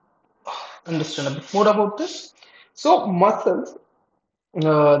to understand a bit more about this. So muscles,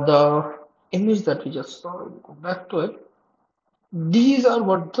 the image that we just saw, we'll go back to it. These are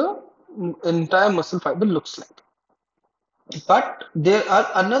what the entire muscle fiber looks like. But there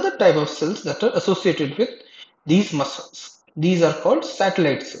are another type of cells that are associated with these muscles. These are called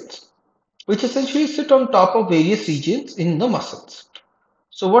satellite cells, which essentially sit on top of various regions in the muscles.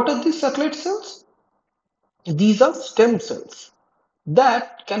 So what are these satellite cells? These are stem cells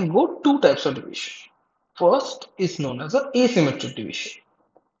that can go two types of division. First is known as a asymmetric division.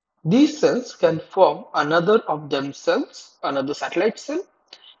 These cells can form another of themselves, another satellite cell,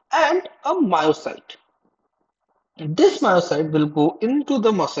 and a myocyte. This myocyte will go into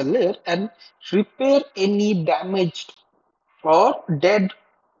the muscle layer and repair any damaged or dead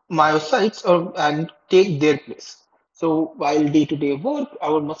myocytes and take their place. So while day-to-day work,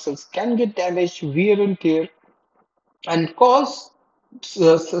 our muscles can get damaged, wear and tear, and cause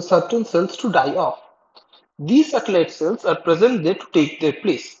certain cells to die off. These satellite cells are present there to take their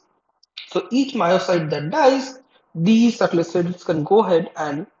place. So each myocyte that dies, these satellite cells can go ahead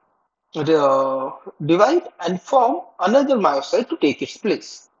and divide and form another myocyte to take its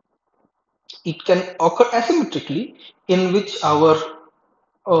place. It can occur asymmetrically, in which our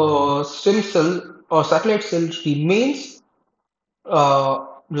stem cell or satellite cell remains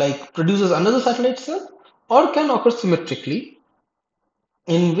like produces another satellite cell, or can occur symmetrically,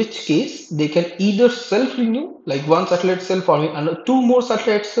 in which case they can either self-renew, like one satellite cell forming another two more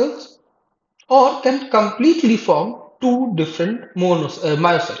satellite cells, or can completely form two different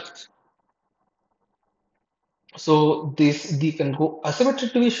myocytes. So this they can go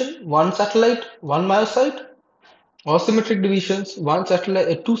asymmetric division, one satellite, one myocyte, or symmetric divisions, one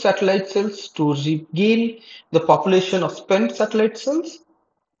satellite, two satellite cells to regain the population of spent satellite cells,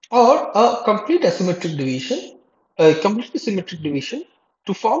 or a complete asymmetric division, a completely symmetric division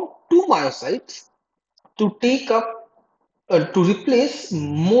to form two myocytes to take up to replace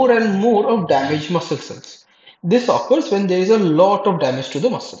more and more of damaged muscle cells. This occurs when there is a lot of damage to the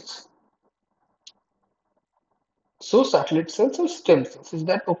muscles. So satellite cells or stem cells. Is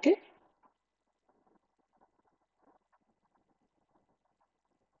that okay?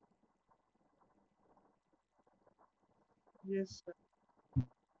 Yes, sir.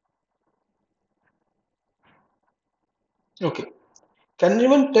 Okay. Can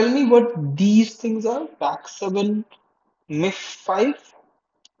anyone tell me what these things are? PAC7, MIF5.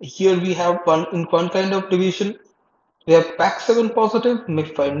 Here we have one kind of division. We have PAC7 positive,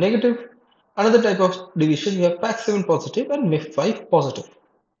 MIF5 negative. Another type of division, we have PAC7 positive and MIF5 positive.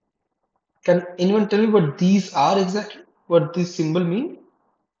 Can anyone tell me what these are exactly? What this symbol mean?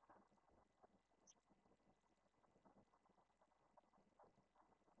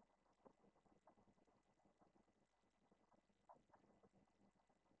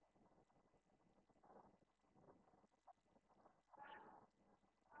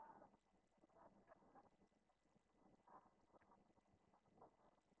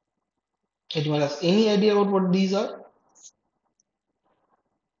 Anyone has any idea about what these are?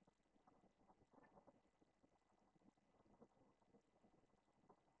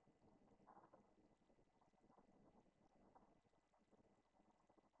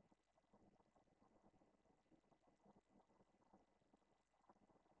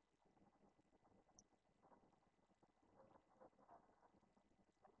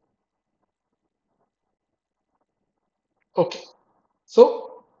 Okay, so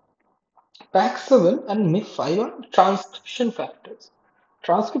PAC7 and MIF5 are transcription factors.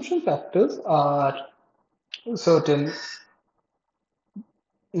 Transcription factors are certain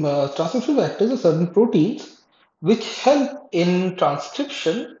certain proteins which help in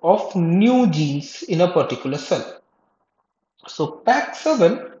transcription of new genes in a particular cell. So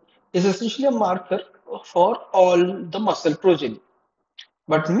PAC7 is essentially a marker for all the muscle progeny.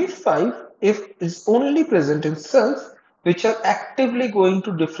 But MIF5 is only present in cells which are actively going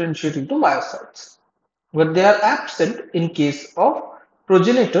to differentiate into myocytes, but they are absent in case of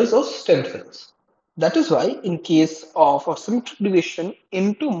progenitors or stem cells. That is why in case of a symmetric division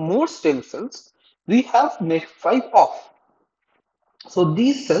into more stem cells, we have MIF5 off. So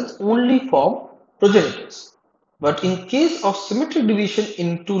these cells only form progenitors. But in case of symmetric division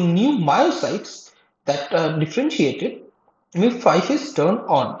into new myocytes that are differentiated, MIF5 is turned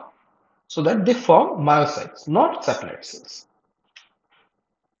on so that they form myocytes, not satellite cells.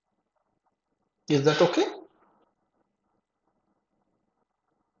 Is that okay?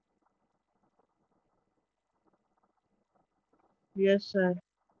 Yes, sir.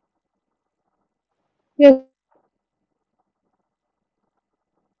 Yes,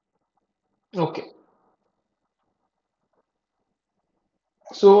 Okay.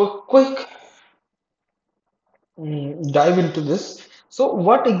 So quick dive into this. So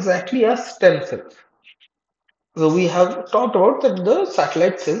what exactly are stem cells? So we have talked about that the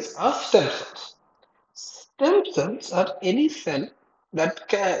satellite cells are stem cells. Stem cells are any cell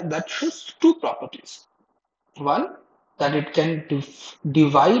that shows two properties. One, that it can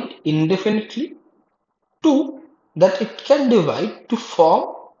divide indefinitely. Two, that it can divide to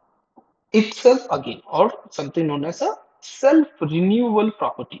form itself again, or something known as a self-renewal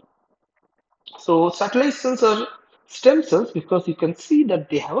property. So satellite cells are stem cells because you can see that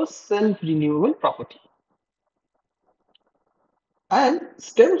they have a self-renewable property. And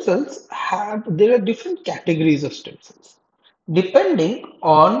stem cells there are different categories of stem cells depending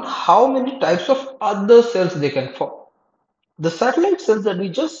on how many types of other cells they can form. The satellite cells that we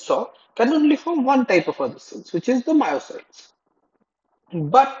just saw can only form one type of other cells, which is the myocytes.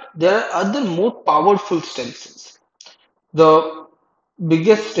 But there are other more powerful stem cells. The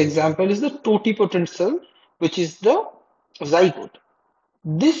biggest example is the totipotent cell, which is the zygote.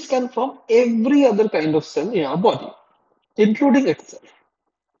 This can form every other kind of cell in our body, including itself.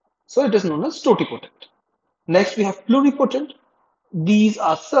 So it is known as totipotent. Next, we have pluripotent. These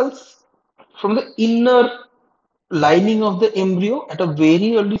are cells from the inner lining of the embryo at a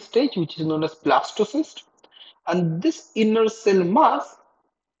very early stage, which is known as blastocyst. And this inner cell mass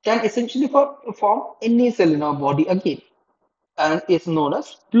can essentially form any cell in our body again and is known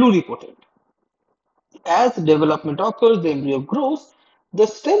as pluripotent. As development occurs, the embryo grows, the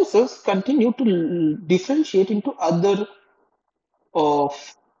stem cells continue to differentiate into other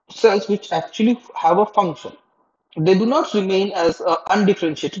of cells which actually have a function. They do not remain as an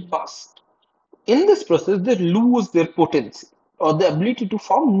undifferentiated mass. In this process, they lose their potency or the ability to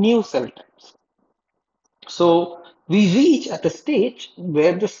form new cell types. So we reach at a stage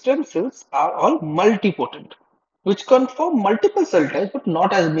where the stem cells are all multipotent, which can form multiple cell types but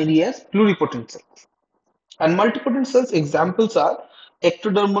not as many as pluripotent cells. And multipotent cells examples are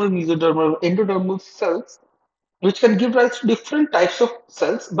ectodermal, mesodermal, endodermal cells, which can give rise to different types of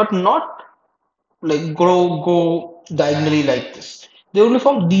cells, but not like go diagonally like this. They only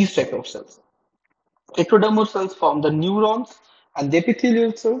form these type of cells. Ectodermal cells form the neurons and the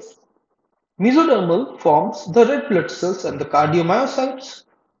epithelial cells. Mesodermal forms the red blood cells and the cardiomyocytes.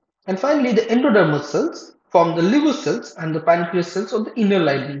 And finally, the endodermal cells form the liver cells and the pancreas cells or the inner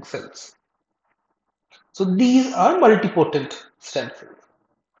lining cells. So these are multipotent stem cells.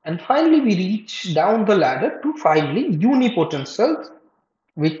 And finally, we reach down the ladder to finally unipotent cells,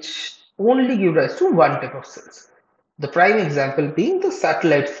 which only give rise to one type of cells. The prime example being the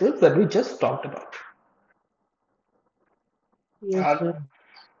satellite cells that we just talked about. Yes, Are, sir.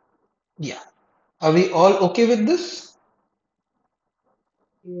 yeah. Are we all okay with this?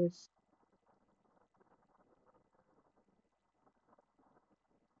 Yes.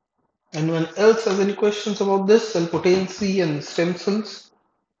 Anyone else has any questions about this, cell potency and stem cells?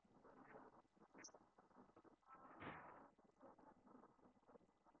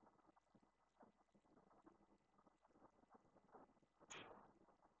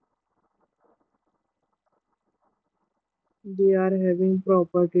 They are having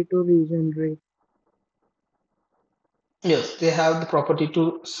property to regenerate. Yes, they have the property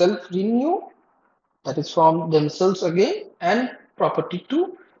to self-renew, that is form themselves again, and property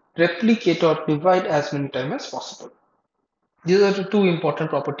to replicate or divide as many times as possible. These are the two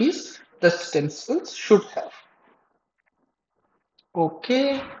important properties that stem cells should have.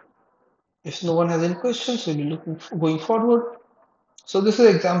 Okay, if no one has any questions, we'll be going forward. So this is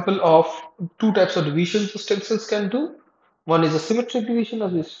an example of two types of divisions the stem cells can do. One is a symmetric division,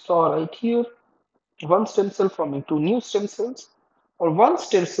 as we saw right here. One stem cell forming two new stem cells, or one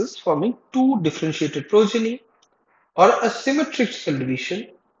stem cells forming two differentiated progeny, or a symmetric cell division,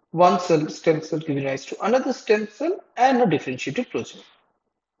 one stem cell giving rise to another stem cell and a differentiated progeny.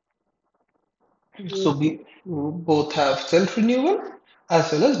 So Yes, sir. we both have self-renewal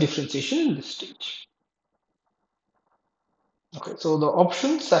as well as differentiation in this stage. Okay, so the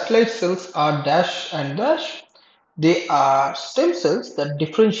options satellite cells are dash and dash. They are stem cells that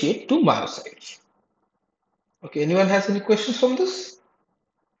differentiate to myocytes. Okay, anyone has any questions from this?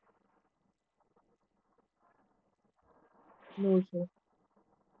 No, sir.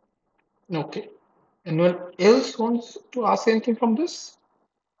 Okay. Anyone else wants to ask anything from this?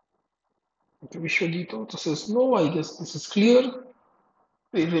 Okay, Vishwajit also says no. I guess this is clear.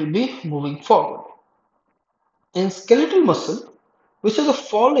 We will be moving forward. In skeletal muscle, which of the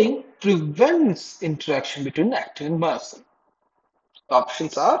following prevents interaction between actin and myosin? The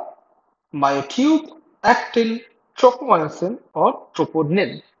options are myotube, actin, tropomyosin, or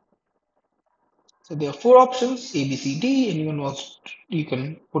troponin. So there are four options A, B, C, D. Anyone wants, you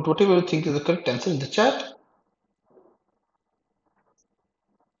can put whatever you think is the correct answer in the chat.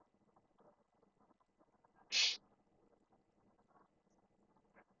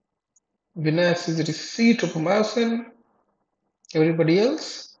 Vinay says it is C, tropomyosin. Everybody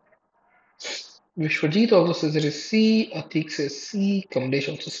else? Vishwajit also says it is C. Atik says C. Kamlesh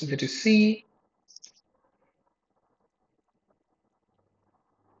also says it is C.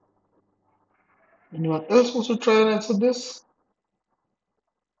 Anyone else wants to try and answer this?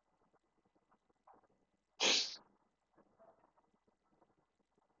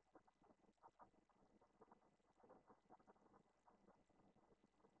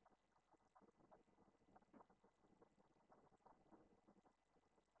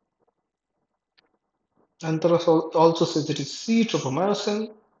 Antaras also says it is C,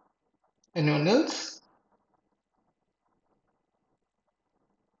 tropomyosin. Anyone else?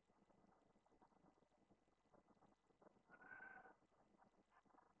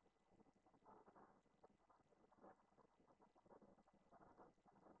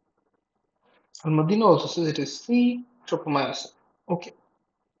 And Madina also says it is C, tropomyosin. Okay.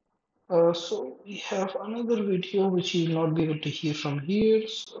 So we have another video which you will not be able to hear from here.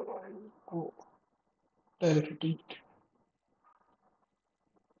 So I'll go directly.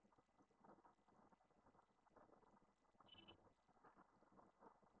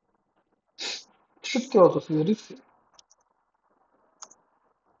 Shruti also says it is C.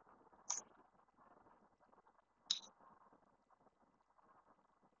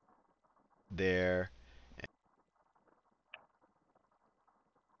 There.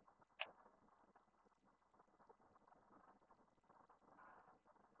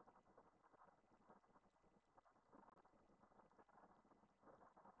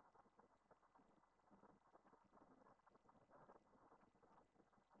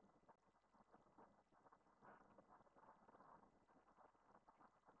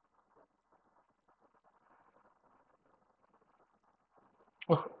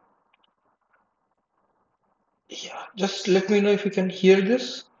 Just let me know if you can hear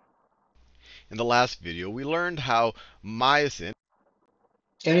this. In the last video, we learned how myosin.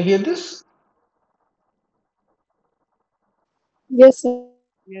 Can you hear this? Yes, sir.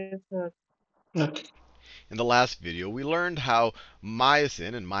 Yes, sir. Okay. In the last video, we learned how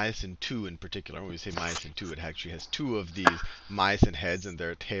myosin, and myosin 2 in particular, when we say myosin 2, it actually has two of these myosin heads and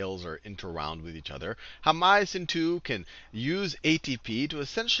their tails are interwound with each other. How myosin 2 can use ATP to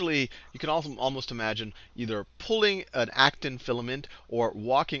essentially, you can also almost imagine either pulling an actin filament or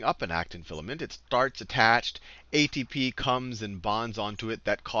walking up an actin filament. It starts attached, ATP comes and bonds onto it,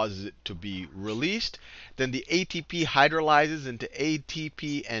 that causes it to be released. Then the ATP hydrolyzes into into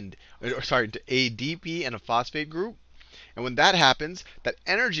ADP and a phosphate group. And when that happens, that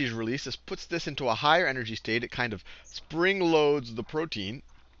energy is released. This puts this into a higher energy state. It kind of spring loads the protein,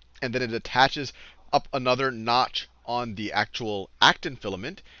 and then it attaches up another notch on the actual actin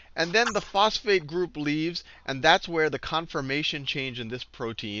filament. And then the phosphate group leaves, and that's where the conformation change in this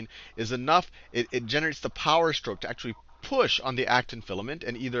protein is enough. It generates the power stroke to actually push on the actin filament,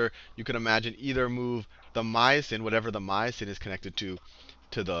 and either, you can imagine, either move the myosin, whatever the myosin is connected to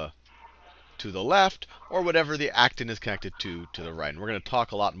the left, or whatever the actin is connected to the right. And we're going to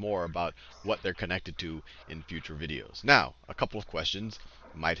talk a lot more about what they're connected to in future videos. Now, a couple of questions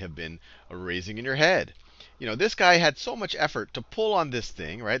might have been raising in your head. This guy had so much effort to pull on this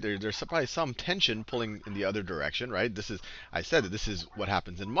thing, right? There's probably some tension pulling in the other direction, right? I said that this is what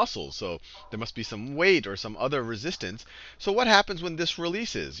happens in muscles, so there must be some weight or some other resistance. So what happens when this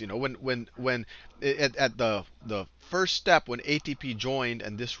releases? When at the first step, when ATP joined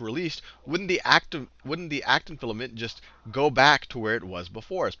and this released, wouldn't the actin filament just go back to where it was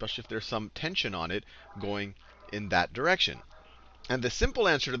before, especially if there's some tension on it going in that direction? And the simple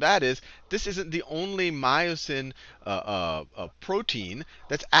answer to that is this isn't the only myosin protein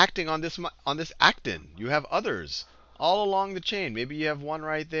that's acting on this actin. You have others all along the chain. Maybe you have one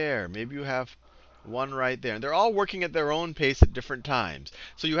right there. Maybe you have one right there. And they're all working at their own pace at different times.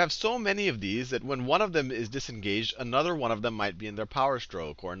 So you have so many of these that when one of them is disengaged, another one of them might be in their power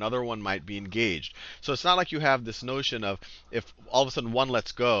stroke, or another one might be engaged. So it's not like you have this notion of if all of a sudden one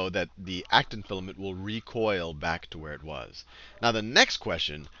lets go, that the actin filament will recoil back to where it was. Now, the next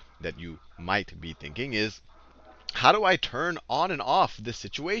question that you might be thinking is, how do I turn on and off this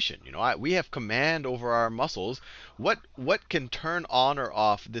situation? We have command over our muscles. What can turn on or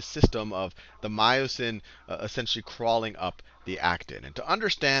off this system of the myosin essentially crawling up the actin? And to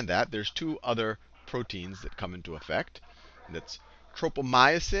understand that, there's two other proteins that come into effect. That's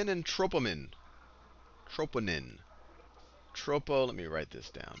tropomyosin and troponin. Troponin. Let me write this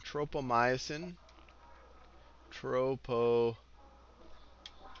down. Tropomyosin, tropomyosin,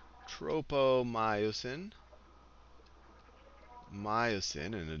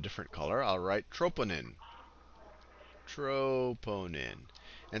 myosin in a different color. I'll write troponin. Troponin.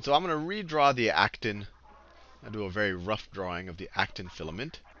 And so I'm going to redraw the actin. I'll do a very rough drawing of the actin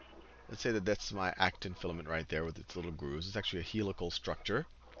filament. Let's say that that's my actin filament right there with its little grooves. It's actually a helical structure.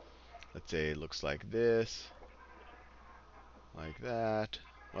 Let's say it looks like this, like that.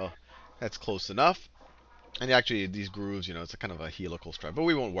 Well, that's close enough. And actually, these grooves, it's a kind of a helical structure, but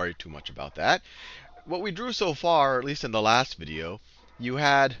we won't worry too much about that. What we drew so far, at least in the last video, you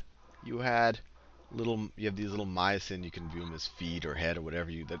had you have these little myosin. You can view them as feet or head or whatever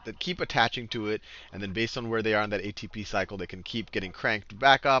that keep attaching to it, and then based on where they are in that ATP cycle, they can keep getting cranked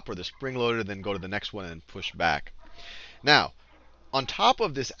back up, or they're spring loaded, and then go to the next one and push back. Now, on top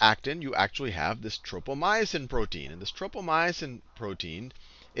of this actin, you actually have this tropomyosin protein, and this tropomyosin protein,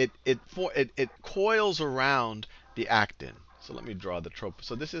 it coils around the actin. So let me draw the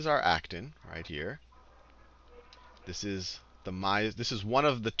So this is our actin right here. This is This is one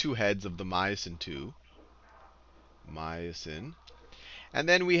of the two heads of the myosin 2. Myosin. And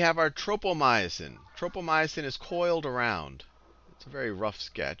then we have our tropomyosin. Tropomyosin is coiled around. It's a very rough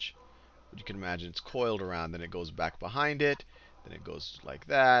sketch, but you can imagine it's coiled around. Then it goes back behind it. Then it goes like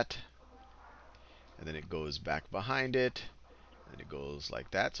that. And then it goes back behind it. And it goes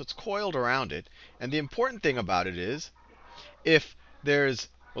like that. So it's coiled around it. And the important thing about it is, if there's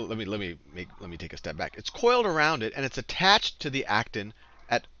well, let me take a step back. It's coiled around it, and it's attached to the actin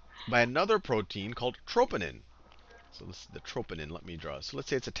by another protein called troponin. So this is the troponin. Let me draw. So let's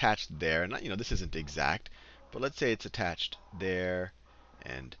say it's attached there, and this isn't exact, but let's say it's attached there,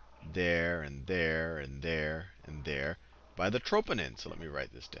 and there, and there, and there, and there by the troponin. So let me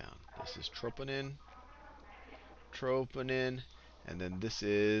write this down. This is troponin, and then this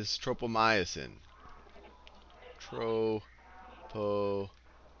is tropomyosin. Tropomyosin.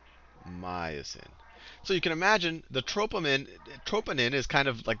 So you can imagine the troponin is kind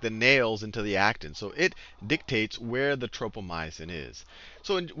of like the nails into the actin. So it dictates where the tropomyosin is.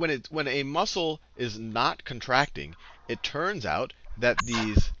 So when a muscle is not contracting, it turns out that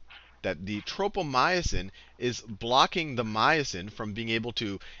the tropomyosin is blocking the myosin from being able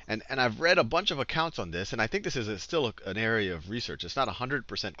to, and I've read a bunch of accounts on this, and I think this is still an area of research. It's not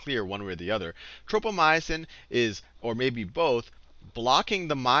 100% clear one way or the other. Tropomyosin is, or maybe both, blocking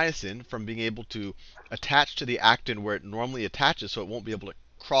the myosin from being able to attach to the actin where it normally attaches, so it won't be able to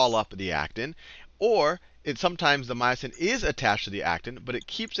crawl up the actin. Or sometimes the myosin is attached to the actin, but it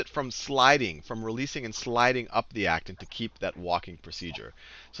keeps it from sliding, from releasing and sliding up the actin to keep that walking procedure.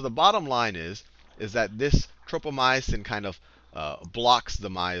 So the bottom line is that this tropomyosin kind of blocks the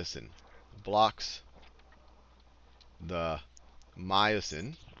myosin, blocks the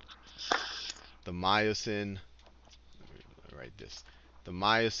myosin, the myosin. Let me write this. The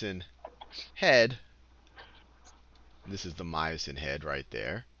myosin head. This is the myosin head right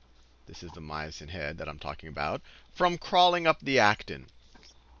there. This is the myosin head that I'm talking about. From crawling up the actin.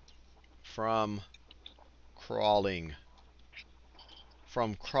 From crawling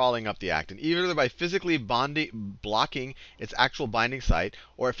up the actin, either by physically blocking its actual binding site,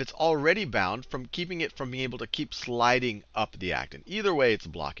 or if it's already bound, from keeping it from being able to keep sliding up the actin. Either way, it's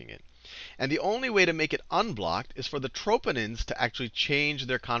blocking it. And the only way to make it unblocked is for the troponins to actually change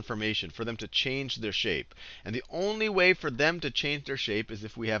their conformation, for them to change their shape. And the only way for them to change their shape is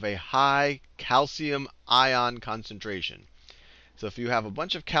if we have a high calcium ion concentration. So if you have a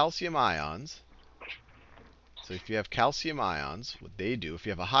bunch of calcium ions, if you have calcium ions, what they do, if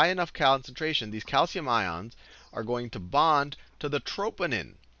you have a high enough concentration, these calcium ions are going to bond to the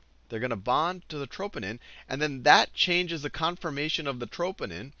troponin. They're going to bond to the troponin, and then that changes the conformation of the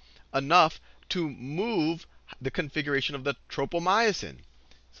troponin enough to move the configuration of the tropomyosin.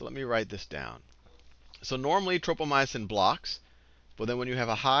 So let me write this down. So normally tropomyosin blocks, but then when you have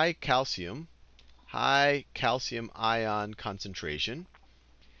a high calcium ion concentration,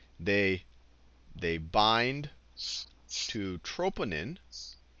 they bind to troponin,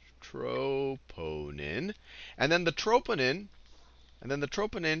 and then the troponin,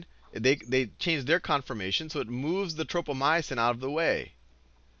 they change their conformation, so it moves the tropomyosin out of the way.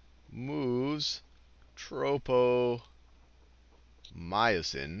 Moves tropomyosin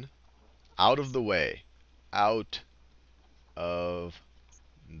out of the way. Out of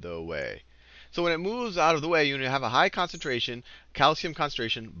the way. So when it moves out of the way, you have a high concentration, calcium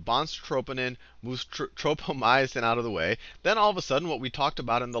concentration, bonds to troponin, moves tropomyosin out of the way. Then all of a sudden, what we talked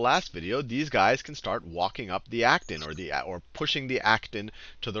about in the last video, these guys can start walking up the actin, or pushing the actin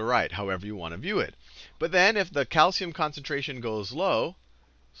to the right, however you want to view it. But then if the calcium concentration goes low,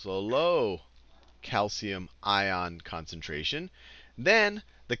 so low calcium ion concentration, then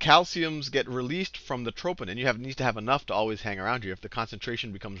the calciums get released from the troponin. You need to have enough to always hang around here. If the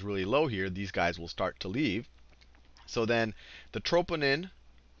concentration becomes really low here, these guys will start to leave. So then the troponin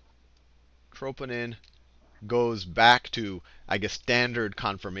goes back to, I guess, standard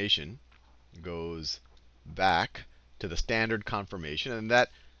conformation. Goes back to the standard conformation, and that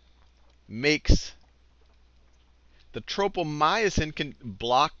makes the tropomyosin can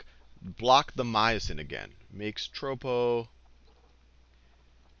block the myosin again. Makes tropomyosin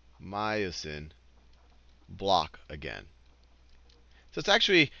block again. So it's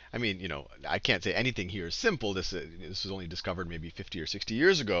actually, I mean, I can't say anything here is simple. This was only discovered maybe 50 or 60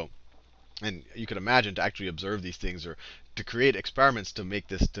 years ago. And you can imagine, to actually observe these things, or to create experiments to make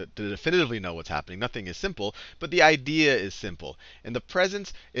this, to definitively know what's happening, nothing is simple. But the idea is simple. In the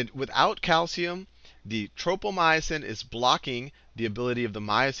presence, without calcium, the tropomyosin is blocking the ability of the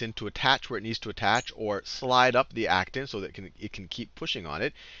myosin to attach where it needs to attach, or slide up the actin so that it can keep pushing on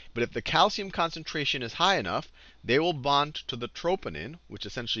it. But if the calcium concentration is high enough, they will bond to the troponin, which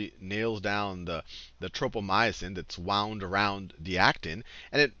essentially nails down the tropomyosin that's wound around the actin.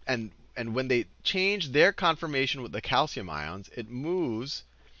 And when they change their conformation with the calcium ions, it moves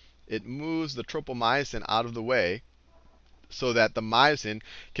the tropomyosin out of the way, so that the myosin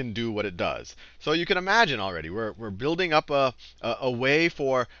can do what it does. So you can imagine already, we're building up a way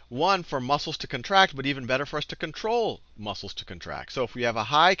for muscles to contract, but even better, for us to control muscles to contract. So if we have a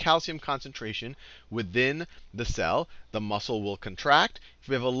high calcium concentration within the cell, the muscle will contract. If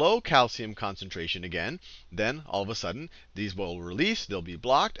we have a low calcium concentration again, then all of a sudden these will release, they'll be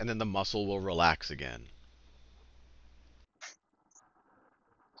blocked, and then the muscle will relax again.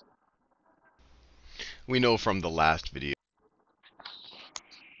 We know from the last video.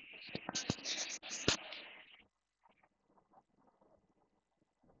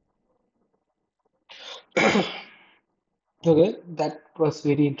 Okay, that was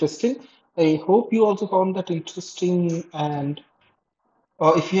very interesting. I hope you also found that interesting, and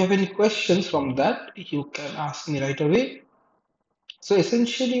if you have any questions from that, you can ask me right away. So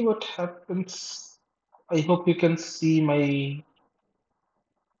essentially, what happens? I hope you can see my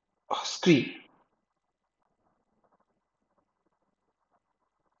screen.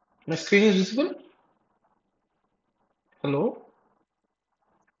 My screen is visible. Hello.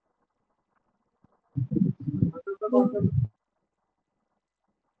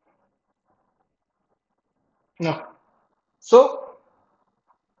 No. So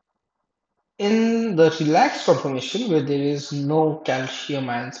in the relaxed conformation where there is no calcium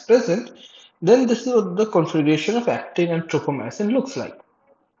ions present, then this is what the configuration of actin and tropomyosin looks like.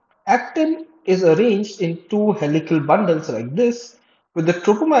 Actin is arranged in two helical bundles like this, with the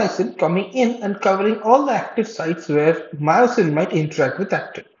tropomyosin coming in and covering all the active sites where myosin might interact with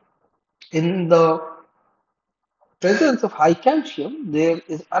actin. In the presence of high calcium, there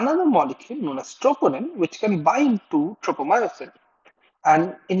is another molecule known as troponin which can bind to tropomyosin.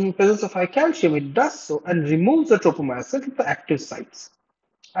 And in presence of high calcium, it does so and removes the tropomyosin from the active sites,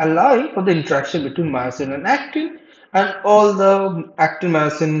 allowing for the interaction between myosin and actin and all the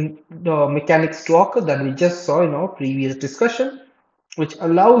actin-myosin mechanics to occur that we just saw in our previous discussion, which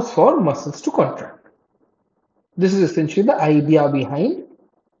allows for muscles to contract. This is essentially the idea behind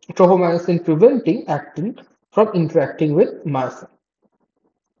tropomyosin preventing actin from interacting with myosin.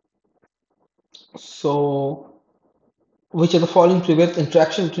 So, which of the following prevents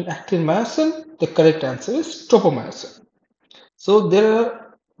interaction between actin and myosin? The correct answer is tropomyosin. So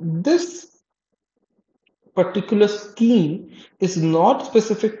this particular scheme is not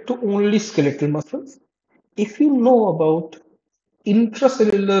specific to only skeletal muscles. If you know about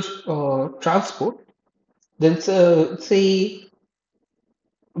intracellular transport, then say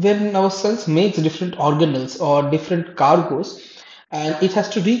when our cells makes different organelles or different cargoes, and it has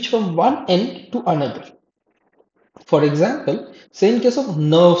to reach from one end to another. For example, say in case of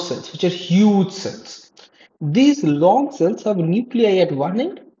nerve cells, which are huge cells, these long cells have nuclei at one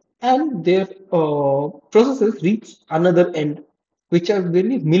end and their processes reach another end, which are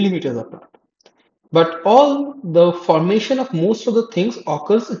really millimeters apart. But all the formation of most of the things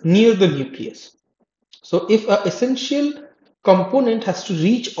occurs near the nucleus. So if an essential component has to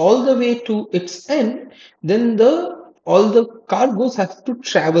reach all the way to its end, then all the cargoes have to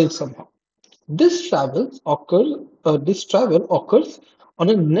travel somehow. This travel occurs on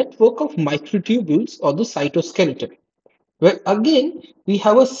a network of microtubules or the cytoskeleton, where again we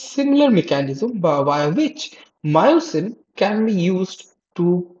have a similar mechanism via which myosin can be used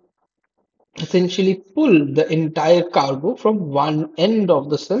to essentially pull the entire cargo from one end of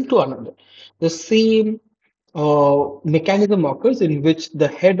the cell to another. The same mechanism occurs in which the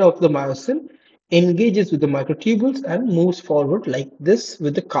head of the myosin engages with the microtubules and moves forward like this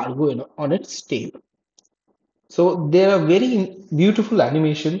with the cargo on its tail. So there are very beautiful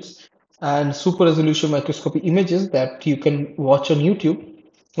animations and super resolution microscopy images that you can watch on YouTube,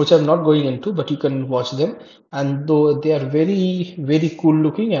 which I'm not going into, but you can watch them. And though they are very, very cool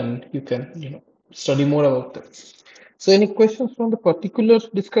looking, and you can, study more about them. So any questions from the particular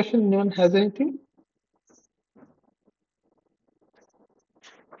discussion? Anyone has anything?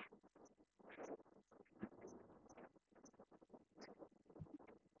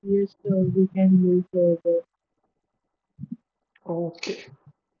 Yes, sir, we can move further. Okay.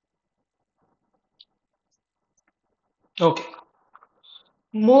 Okay.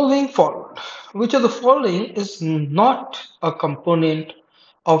 Moving forward, which of the following is not a component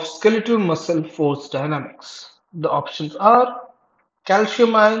of skeletal muscle force dynamics? The options are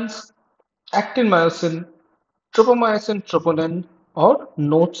calcium ions, actin-myosin, tropomyosin troponin, or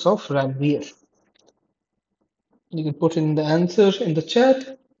nodes of Ranvier. You can put in the answer in the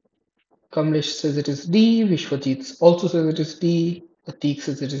chat. Kamlesh says it is D. Vishwajit also says it is D. Atik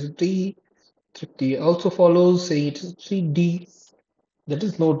says it is D. Tripti also follows, saying it is D. That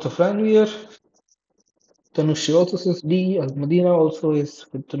is nodes of Ranvier. Tanushi also says D. Al-Madina also is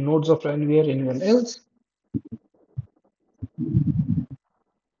with the nodes of Ranvier. Anyone else?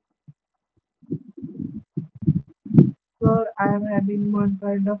 Sir, I am having one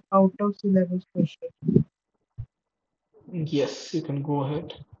kind of out of syllabus question. Yes, you can go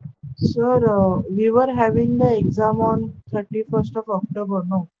ahead. Sir, we were having the exam on 31st of October,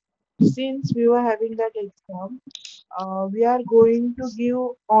 no? Since we were having that exam, we are going to give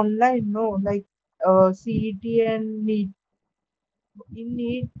online, no? Like CET and NEET. In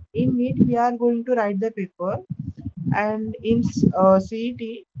NEET, we are going to write the paper, and in CET,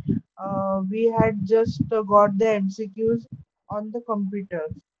 we had just got the MCQs on the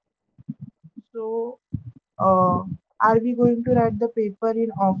computers. So, uh, Are we going to write the paper in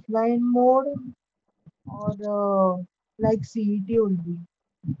offline mode or like CET only?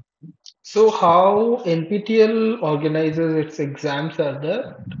 So how NPTEL organizes its exams are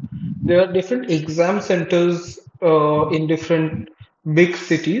that there are different exam centers in different big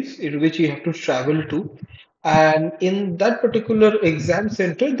cities in which you have to travel to. And in that particular exam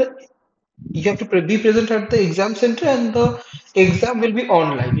center, you have to be present at the exam center, and the exam will be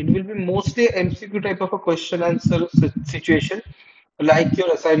online. It will be mostly a MCQ type of a question answer situation, like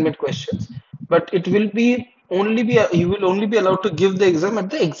your assignment questions. But it will be only be you will only be allowed to give the exam at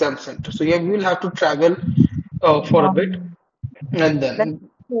the exam center. So you will have to travel for a bit, Um, and like then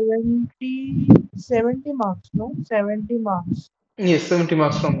 70 marks, no? 70 marks. yes, 70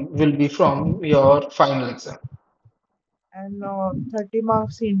 marks from will be from your final exam. And 30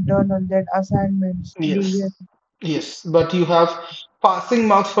 marks internal, that assignments, Yes. previous. Yes, but you have passing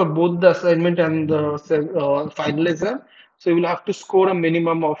marks for both the assignment and the final exam. So you will have to score a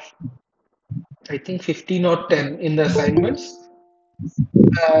minimum of, I think, 15 or 10 in the assignments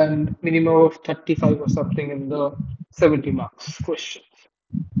and minimum of 35 or something in the 70 marks question.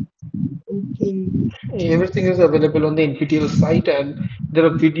 Okay, Everything is available on the NPTEL site, and there are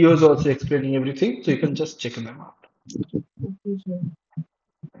videos also explaining everything, so you can just check them out. okay, sir.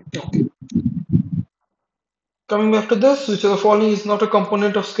 Okay. Coming back to this, which of the following is not a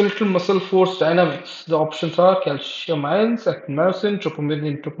component of skeletal muscle force dynamics? The options are calcium ions, actin-myosin,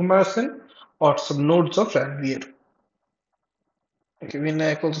 tropomyosin, or some nodes of Ranvier. Okay,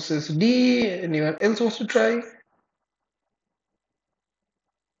 Vinayak also says D. Anyone else wants to try?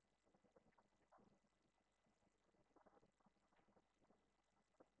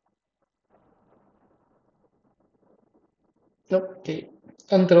 Nope. Okay.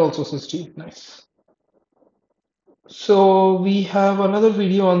 Antar also says D. Nice. So we have another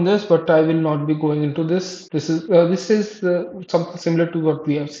video on this, but I will not be going into this. This is something similar to what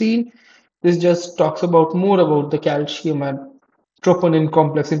we have seen. This just talks about more about the calcium and troponin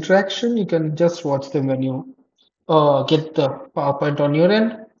complex interaction. You can just watch them when you get the PowerPoint on your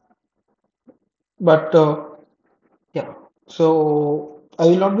end. But yeah, so I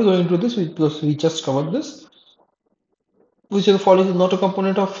will not be going into this because we just covered this. Which of the following is not a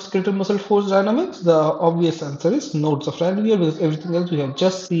component of skeletal muscle force dynamics? The obvious answer is nodes of Ranvier, because everything else we have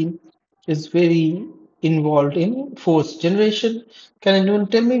just seen is very involved in force generation. Can anyone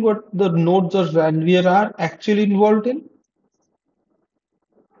tell me what the nodes of Ranvier are actually involved in?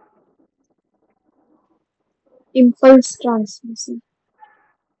 Impulse transmission.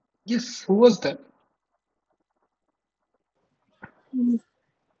 Yes, who was that? Mm,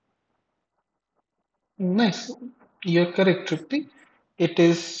 Nice. You're correct, Tripti. It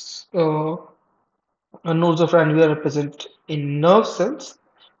is nodes of Ranvier are present in nerve cells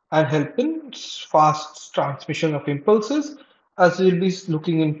and help in fast transmission of impulses, as we'll be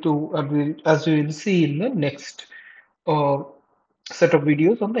looking into, as we will see in the next uh, set of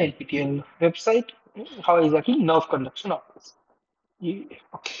videos on the NPTEL website, how exactly nerve conduction occurs. Yeah,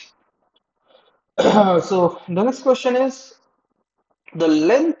 okay. So the next question is, the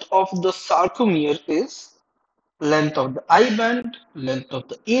length of the sarcomere is length of the I band, length of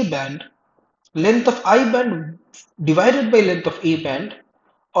the A band, length of I band divided by length of A band,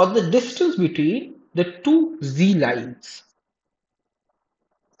 or the distance between the two Z lines.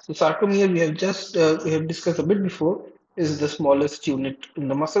 So sarcomere we have discussed a bit before, is the smallest unit in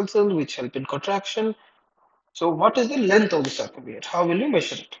the muscle cell which help in contraction. So what is the length of the sarcomere? How will you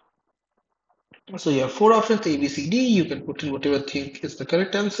measure it? So you have four options: A, B, C, D. You can put in whatever you think is the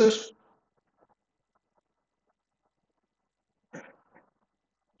correct answer.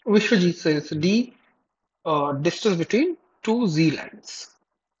 Vishwajit says D. Distance between two Z lines.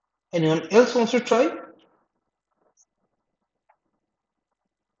 Anyone else wants to try?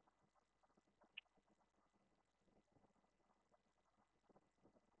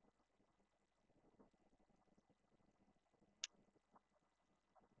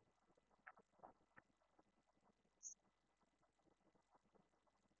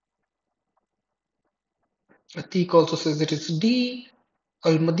 Atik also says it is D.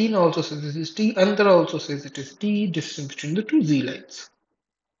 Al Madina also says it is D. Andra also says it is D. Distance between the two Z lines.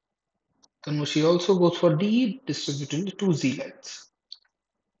 Tanushi also goes for D. Distance between the two Z lines.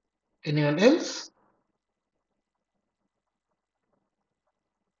 Anyone else?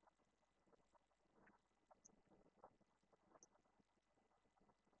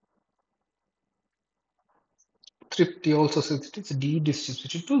 Tripti also says it is D. Distance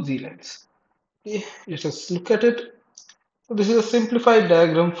between two Z lines. Okay, let us look at it. So this is a simplified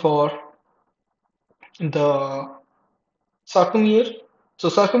diagram for the sarcomere. So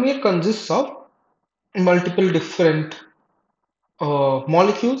sarcomere consists of multiple different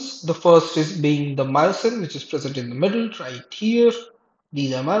molecules. The first is being the myosin, which is present in the middle right here.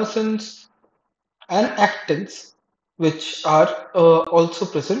 These are myosins, and actins, which are also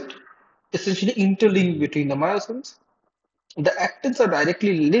present, essentially interlinked between the myosins. The actins are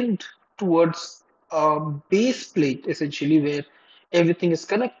directly linked towards a base plate, essentially, where everything is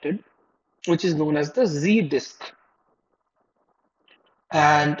connected, which is known as the Z disk.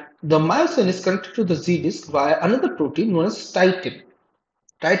 And the myosin is connected to the Z disk via another protein known as titin.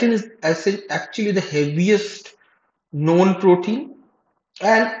 Titin is actually the heaviest known protein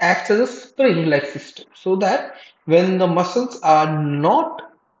and acts as a spring-like system, so that when the muscles are not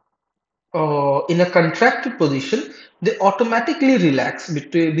in a contracted position, they automatically relax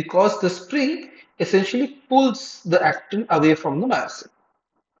because the spring essentially pulls the actin away from the myosin.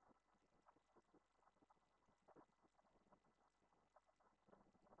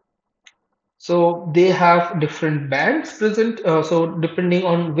 So they have different bands present. So depending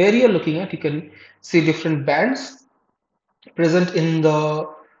on where you're looking at, you can see different bands present in the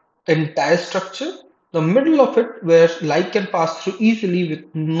entire structure. The middle of it, where light can pass through easily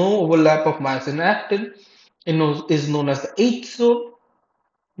with no overlap of myosin and actin, is known as the H zone.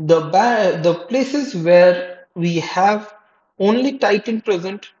 The places where we have only titin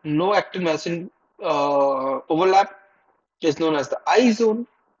present, no actin myosin overlap, is known as the I zone.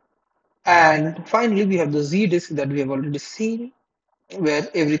 And finally, we have the Z disk that we have already seen, where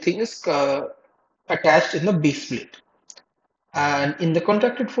everything is attached in the base plate. And in the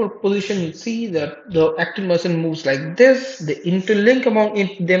contracted position, you see that the actin myosin moves like this. They interlink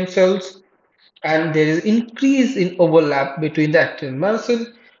among themselves, and there is increase in overlap between the actin and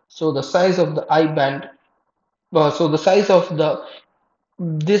myosin. So the size of the I band, so the size of the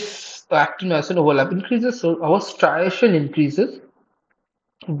this actin myosin overlap increases. So our striation increases,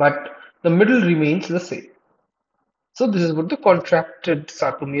 but the middle remains the same. So this is what the contracted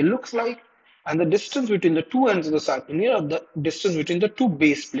sarcomere looks like. And the distance between the two ends of the sarcomere are the distance between the two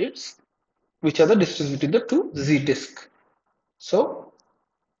base plates, which are the distance between the two Z disks. So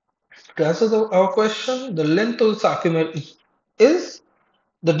to answer our question, the length of the sarcomere is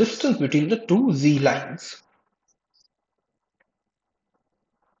the distance between the two Z lines.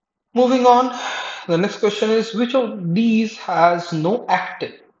 Moving on, the next question is which of these has no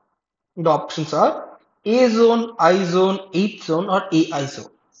actin? The options are A zone, I zone, H zone, or AI zone.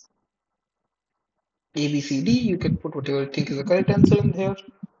 A, B, C, D. You can put whatever you think is the correct answer in here.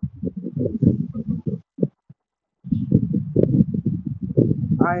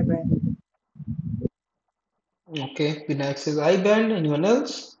 I band. Okay, Vinayak says I band. Anyone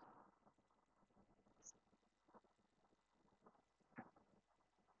else?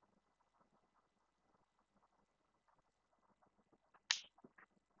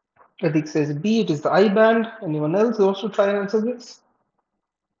 Pratik says B. It is the I band. Anyone else who wants to try and answer this?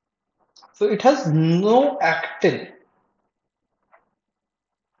 So it has no actin.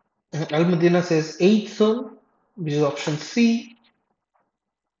 Al Medina says H zone, which is option C.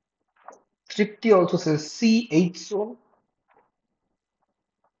 Tripti also says C, H zone.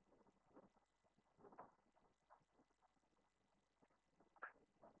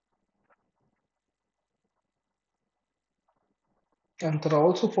 Antara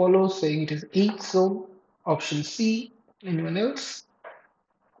also follows, saying it is H zone, option C. Anyone else?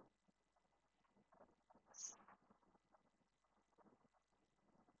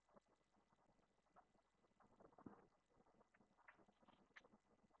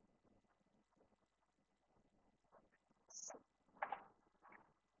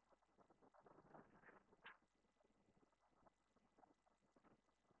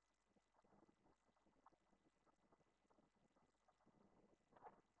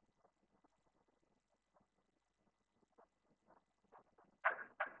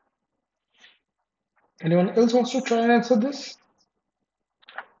 Anyone else wants to try and answer this?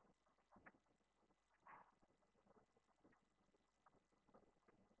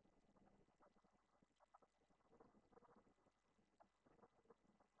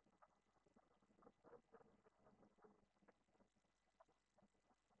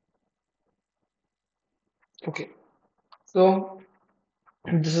 Okay, so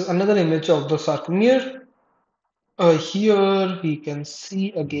this is another image of the sarcomere. Here we can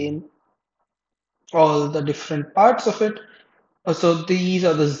see again all the different parts of it. So these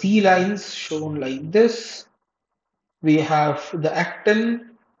are the Z lines shown like this. We have the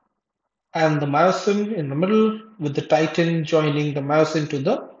actin and the myosin in the middle, with the titin joining the myosin to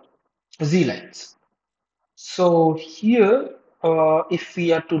the Z lines. So here, if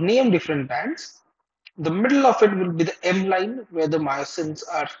we are to name different bands, the middle of it will be the M line where the myosins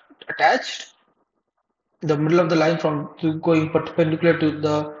are attached. the middle of the line from going perpendicular to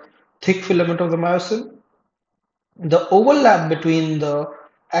the thick filament of the myosin. The overlap between the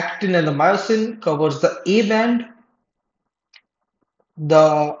actin and the myosin covers the A band.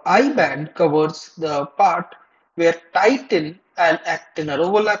 The I band covers the part where titin and actin are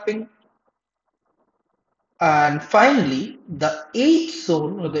overlapping. And finally, the H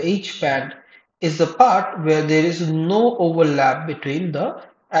zone or the H band is the part where there is no overlap between the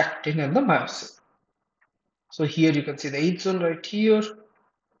actin and the myosin. So here you can see the H zone right here,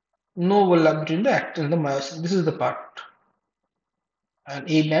 no overlap between the actin and the myosin. This is the part. And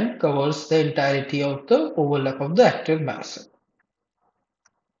A band covers the entirety of the overlap of the actin and myosin.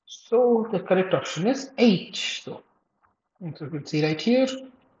 So the correct option is H zone. So you can see right here,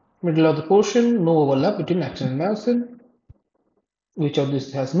 middle of the portion, no overlap between actin and myosin. Which of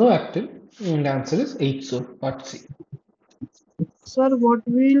this has no actin? And the answer is H zone, part C. Sir, what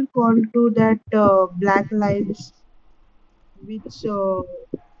we'll call to that black lines which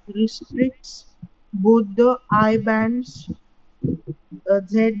restricts both the I bands,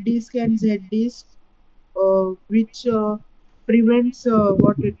 Z disc and Z disc, which prevents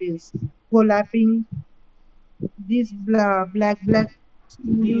what it is collapsing. This black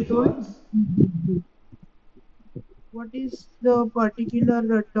thing you These told. ones, What is the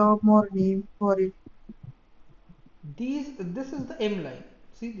particular term or name for it? this is the M line.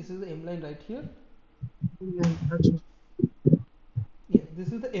 See, this is the M line right here. Like, अच्छा. Yes,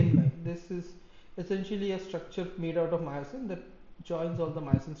 this is the M line. This is essentially a structure made out of myosin that joins all the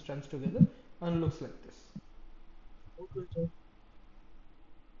myosin strands together and looks like this. Okay, sir.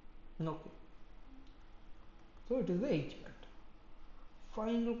 Okay, so it is the H band.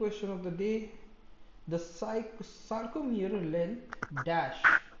 Final question of the day: the sarcomere length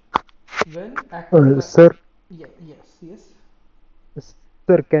dash when actin. Sir, Yeah, yes.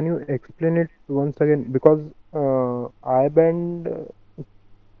 sir, can you explain it once again? Because I band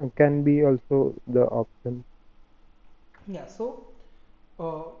can be also the option. Yeah, so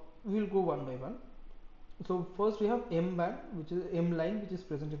uh, we'll go one by one. So first we have M band, which is M line, which is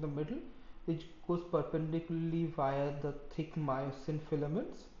present in the middle, which goes perpendicularly via the thick myosin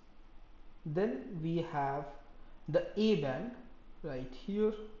filaments. Then we have the A band right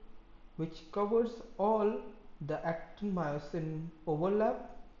here, which covers all the actin myosin overlap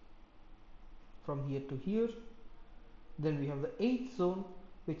from here to here. Then we have the H zone,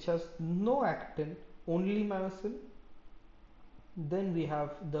 which has no actin, only myosin. Then we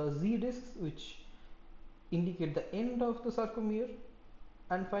have the Z discs, which indicate the end of the sarcomere.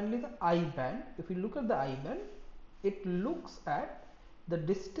 And finally the I band. If you look at the I band, it looks at the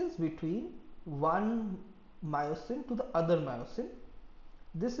distance between one myosin to the other myosin.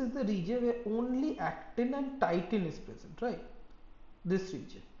 This is the region where only actin and titin is present, right? This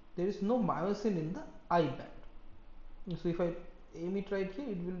region. There is no myosin in the I band. So if I aim it right here,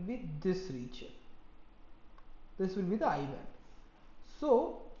 it will be this region. This will be the I band.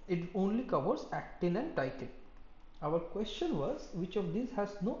 So it only covers actin and titin. Our question was which of these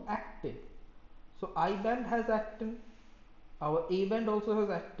has no actin? So I band has actin, our A band also has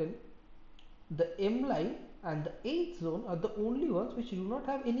actin. The M line and the H zone are the only ones which do not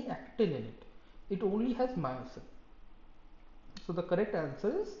have any actin in it. It only has myosin. So the correct answer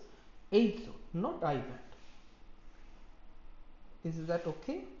is H zone, not I band. Is that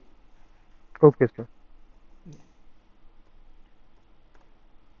okay? Okay, sir. Yeah.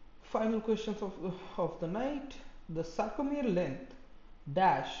 Final questions of the night. The sarcomere length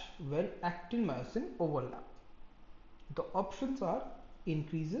dash when actin myosin overlap. The options are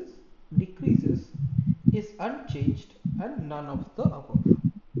increases, decreases, is unchanged, and none of the above.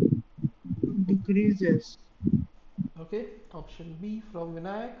 Decreases. Okay, option B from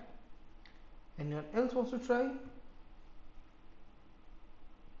Vinayak. Anyone else wants to try?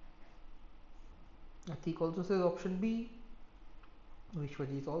 Atik also says option B.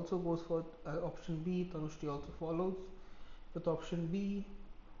 Vishwajit also goes for option B. Tanushri also follows with option B.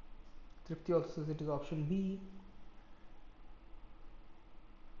 Tripti also says it is option B.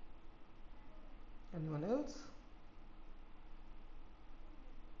 Anyone else?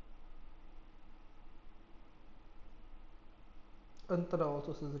 Antara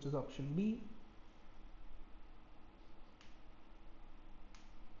also says it is option B.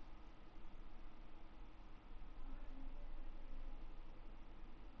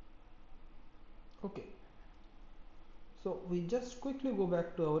 Okay, so we just quickly go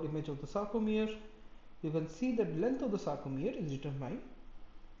back to our image of the sarcomere. You can see that length of the sarcomere is determined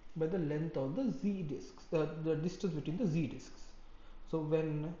by the length of the Z discs, the distance between the Z discs. So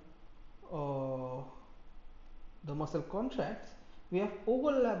when uh, the muscle contracts, we have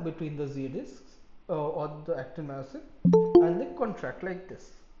overlap between the Z discs, or the actin-myosin, and they contract like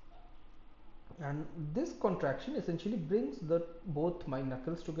this. And this contraction essentially brings the both my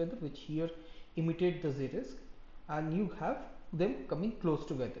knuckles together, which here imitate the Z disc, and you have them coming close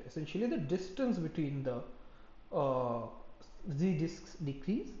together. Essentially, the distance between the uh, Z discs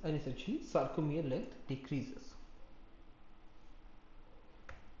decrease, and essentially sarcomere length decreases.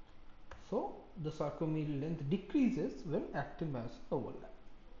 So the sarcomere length decreases when actin-myosin overlap.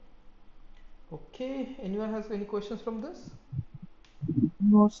 Okay, anyone has any questions from this?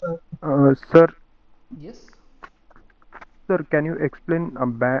 No, sir. Sir, Yes. can you explain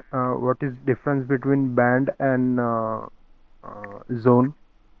what is difference between band and zone?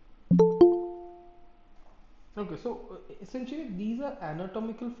 Okay, so essentially these are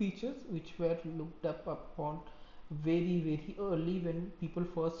anatomical features which were looked up upon very early when people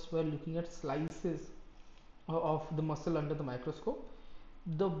first were looking at slices of the muscle under the microscope.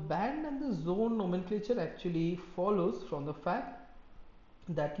 The band and the zone nomenclature actually follows from the fact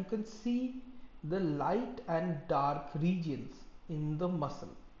that you can see the light and dark regions in the muscle.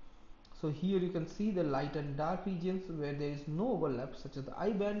 So here you can see the light and dark regions where there is no overlap, such as the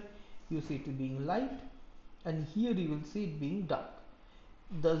I band. You see it being light, and here you will see it being dark.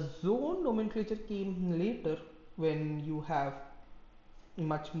 The zone nomenclature came later when you have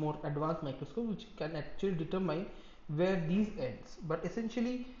much more advanced microscope which can actually determine where these ends. But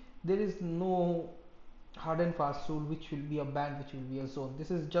essentially there is no hard and fast rule which will be a band, which will be a zone.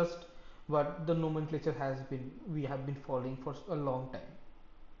 This is just what the nomenclature has been, we have been following for a long time.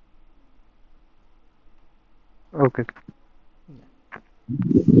 Okay. Yeah.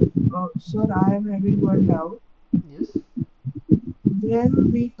 Sir, I am having one doubt. Yes.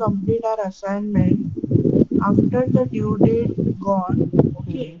 When we complete our assignment, after the due date gone,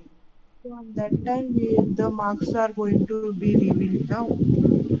 okay, Mm-hmm. so at that time the marks are going to be revealed now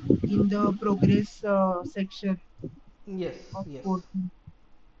in the progress section Yes. of Yes. 14.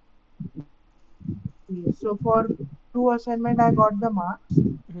 So for two assignment I got the marks,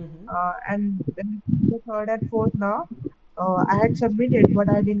 Mm-hmm. and then the third and fourth now I had submitted, but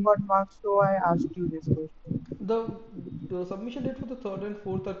I didn't got marks, so I asked you this question. The submission date for the third and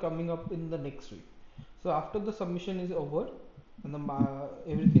fourth are coming up in the next week. So after the submission is over and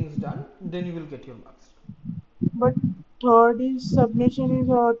everything is done, then you will get your marks. But third is submission is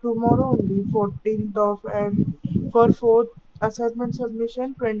tomorrow only, 14th of, and for fourth assignment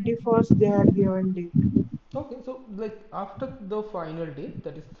submission, 21st they had given date. Okay, so like after the final date,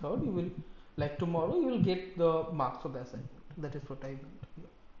 that is third, you will, like tomorrow, you will get the marks for the assignment. That is what I meant.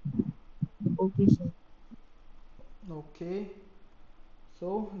 Okay, sir. Yeah. Okay,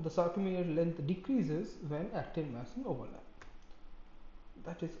 so the sarcomere length decreases when actin-myosin overlap.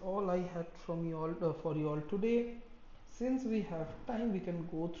 That is all I had from you all for you all today. Since we have time, we can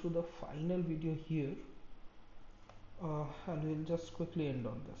go through the final video here, and we'll just quickly end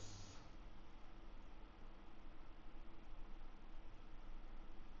on this.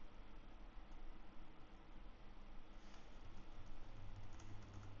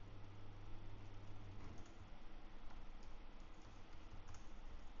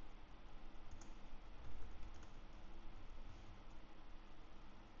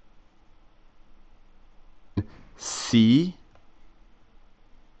 C.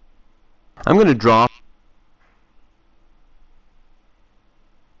 I'm going to draw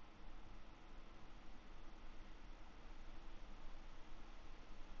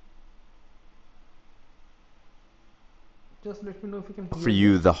Just let me know if you can for hear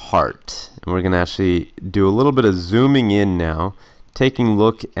you this. the heart. And we're going to actually do a little bit of zooming in now, taking a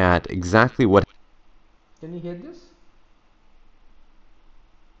look at exactly what. Can you hear this?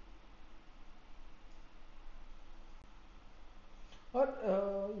 Or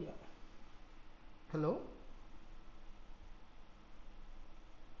yeah. Hello.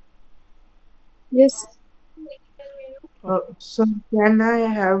 Yes, Okay. So can I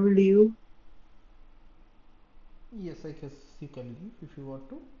have leave? Yes, I guess you can leave if you want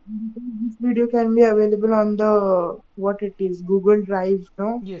to. This video can be available on the what it is, Google Drive,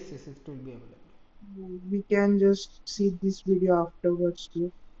 no? Yes, yes, it will be available. We can just see this video afterwards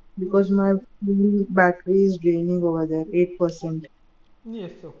too. Yes. Because my phone battery is draining over there, 8%.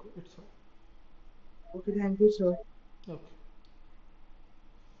 Yes, okay, it's fine. Okay, thank you, sir. Okay.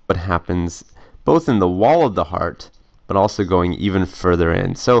 What happens both in the wall of the heart, but also going even further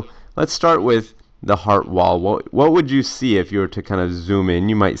in. So let's start with the heart wall. What would you see if you were to kind of zoom in?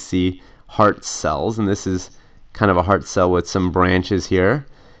 You might see heart cells, and this is kind of a heart cell with some branches here.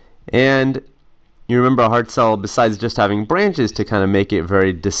 And you remember a heart cell, besides just having branches to kind of make it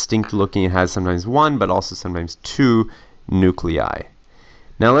very distinct looking, it has sometimes one, but also sometimes two nuclei.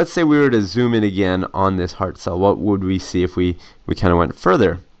 Now let's say we were to zoom in again on this heart cell. What would we see if we kind of went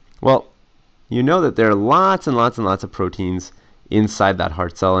further? Well, you know that there are lots and lots and lots of proteins inside that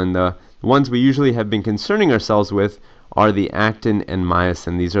heart cell, and the ones we usually have been concerning ourselves with are the actin and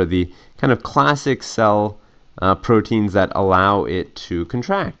myosin. These are the kind of classic cell proteins that allow it to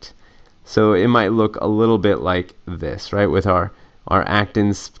contract. So it might look a little bit like this, right, with our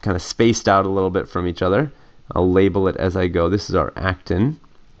actins kind of spaced out a little bit from each other. I'll label it as I go. This is our actin.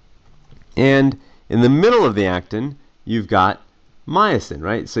 And in the middle of the actin, you've got myosin,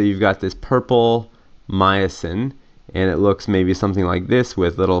 right? So you've got this purple myosin, and it looks maybe something like this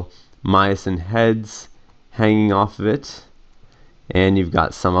with little myosin heads hanging off of it. And you've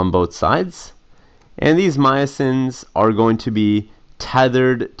got some on both sides. And these myosins are going to be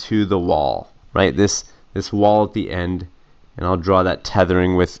tethered to the wall, right? This wall at the end, and I'll draw that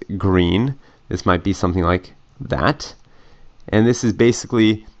tethering with green. This might be something like that. And this is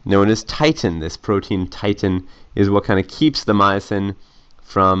basically known as titin. This protein titin is what kind of keeps the myosin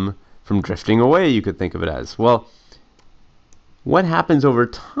from drifting away, you could think of it as. Well, what happens over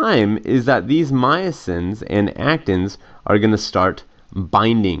time is that these myosins and actins are going to start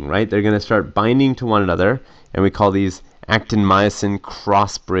binding, right? They're going to start binding to one another, and we call these actin-myosin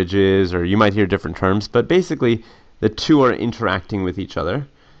cross bridges, or you might hear different terms, but basically the two are interacting with each other.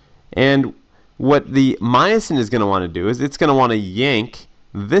 And what the myosin is going to want to do is it's going to want to yank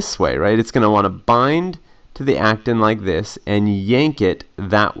this way, right? It's going to want to bind to the actin like this and yank it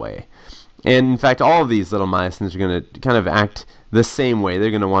that way. And in fact, all of these little myosins are going to kind of act the same way.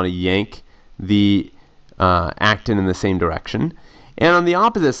 They're going to want to yank the actin in the same direction. And on the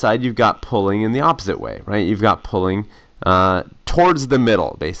opposite side, you've got pulling in the opposite way, right? You've got pulling towards the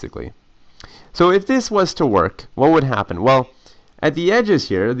middle, basically. So if this was to work, what would happen? Well, at the edges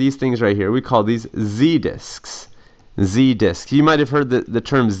here, these things right here, we call these Z-discs. Z-discs. You might have heard the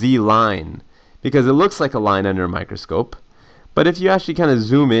term Z-line, because it looks like a line under a microscope. But if you actually kind of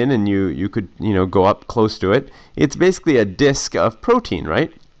zoom in and you could go up close to it, it's basically a disc of protein,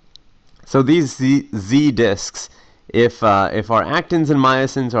 right? So these Z-discs, if our actins and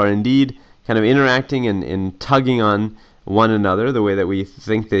myosins are indeed kind of interacting and tugging on one another the way that we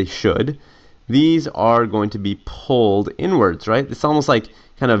think they should, these are going to be pulled inwards, right? It's almost like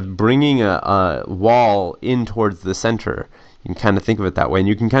kind of bringing a wall in towards the center. You can kind of think of it that way. And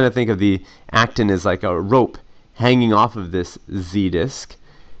you can kind of think of the actin as like a rope hanging off of this Z-disc.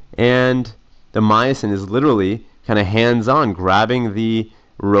 And the myosin is literally kind of hands-on, grabbing the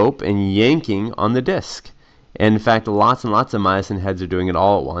rope and yanking on the disc. And in fact, lots and lots of myosin heads are doing it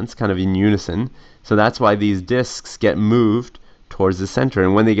all at once, kind of in unison. So that's why these discs get moved towards the center.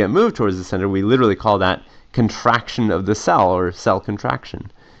 And when they get moved towards the center, we literally call that contraction of the cell, or cell contraction.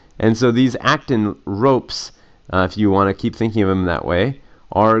 And so these actin ropes, if you want to keep thinking of them that way,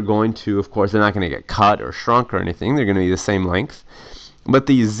 are going to, of course, they're not going to get cut or shrunk or anything. They're going to be the same length. But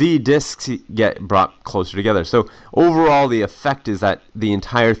these Z discs get brought closer together. So overall, the effect is that the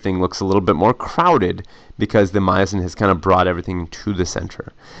entire thing looks a little bit more crowded because the myosin has kind of brought everything to the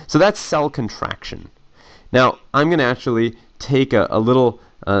center. So that's cell contraction. Now, I'm going to actually take a little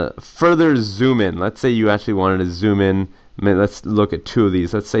further zoom in. Let's say you actually wanted to zoom in. Let's look at two of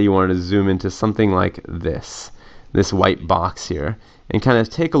these. Let's say you wanted to zoom into something like this white box here, and kind of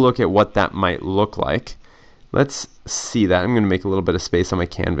take a look at what that might look like. Let's see that. I'm going to make a little bit of space on my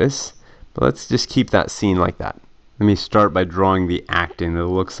canvas, but let's just keep that scene like that. Let me start by drawing the actin.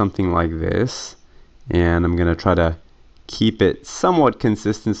 It'll look something like this, and I'm going to try to keep it somewhat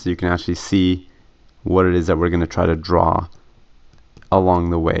consistent so you can actually see what it is that we're going to try to draw along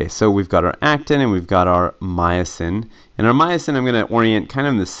the way. So we've got our actin and we've got our myosin. And our myosin I'm going to orient kind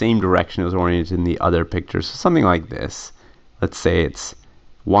of in the same direction as oriented in the other picture. So something like this. Let's say it's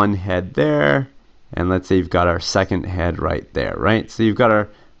one head there, and let's say you've got our second head right there, right? So you've got our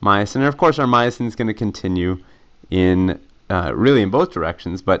myosin, and of course our myosin is going to continue in really in both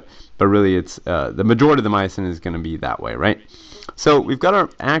directions, but really it's the majority of the myosin is going to be that way, right? So we've got our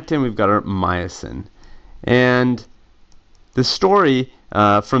actin, we've got our myosin, and the story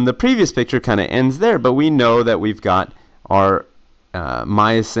from the previous picture kind of ends there, but we know that we've got our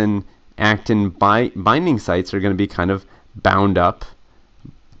myosin actin binding sites are going to be kind of bound up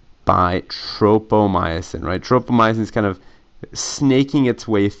by tropomyosin, right? Tropomyosin is kind of snaking its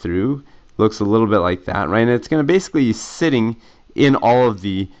way through, looks a little bit like that, right? And it's going to basically be sitting in all of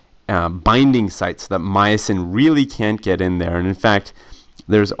the binding sites so that myosin really can't get in there. And in fact,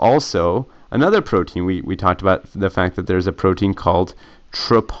 there's also another protein. We talked about the fact that there's a protein called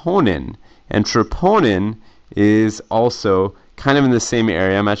troponin, and troponin is also kind of in the same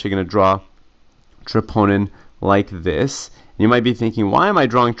area. I'm actually going to draw troponin like this, and You might be thinking, why am I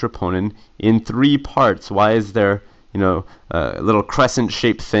drawing troponin in 3 parts? Why is there, a little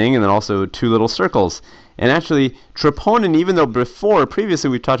crescent-shaped thing and then also 2 little circles? And actually, troponin, even though previously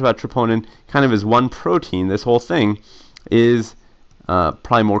we talked about troponin kind of as one protein, this whole thing is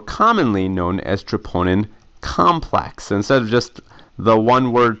probably more commonly known as troponin complex. So instead of just the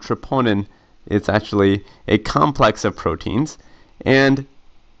one word troponin, it's actually a complex of proteins. And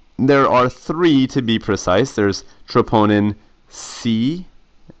there are 3 to be precise. There's troponin C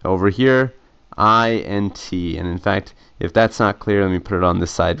over here, I, and T. And in fact, if that's not clear, let me put it on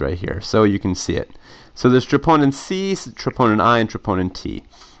this side right here so you can see it. So there's troponin C, troponin I, and troponin T.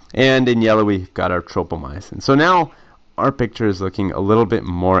 And in yellow, we've got our tropomyosin. So now our picture is looking a little bit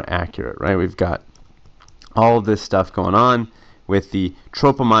more accurate, right? We've got all of this stuff going on with the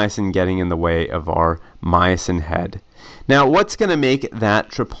tropomyosin getting in the way of our myosin head. Now, what's going to make that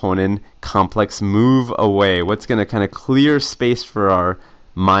troponin complex move away? What's going to kind of clear space for our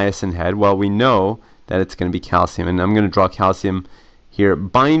myosin head? Well, we know that it's going to be calcium, and I'm going to draw calcium here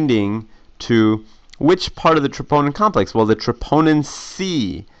binding to which part of the troponin complex? Well, the troponin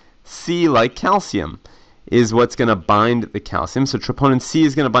C, C like calcium, is what's going to bind the calcium. So troponin C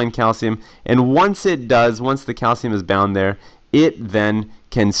is going to bind calcium, and once it does, once the calcium is bound there, it then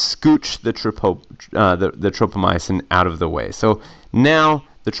can scooch the tropomyosin out of the way. So now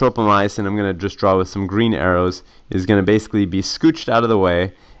the tropomyosin, I'm going to just draw with some green arrows, is going to basically be scooched out of the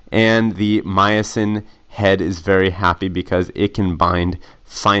way, and the myosin head is very happy because it can bind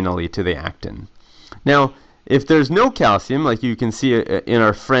finally to the actin. Now, if there's no calcium, like you can see in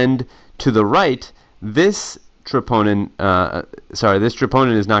our friend to the right, this troponin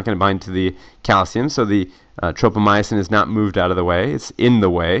is not going to bind to the calcium, so the tropomyosin is not moved out of the way, it's in the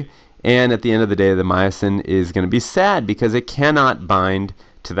way, and at the end of the day, the myosin is going to be sad because it cannot bind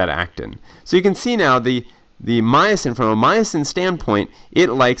to that actin. So you can see now the myosin, from a myosin standpoint, it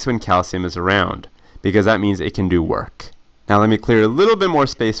likes when calcium is around because that means it can do work. Now let me clear a little bit more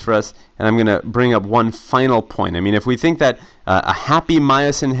space for us, and I'm going to bring up one final point. I mean, if we think that a happy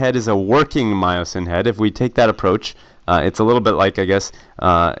myosin head is a working myosin head, if we take that approach, it's a little bit like, I guess,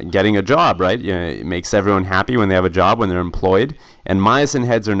 getting a job, right? It makes everyone happy when they have a job, when they're employed, and myosin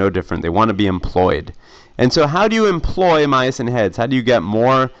heads are no different. They want to be employed. And so how do you employ myosin heads? How do you get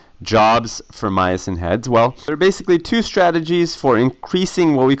more jobs for myosin heads? Well, there are basically 2 strategies for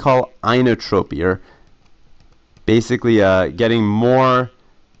increasing what we call inotropy, or basically getting more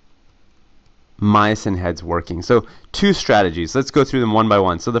myosin heads working. So 2 strategies. Let's go through them one by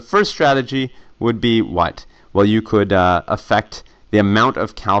one. So the first strategy would be what? Well, you could affect the amount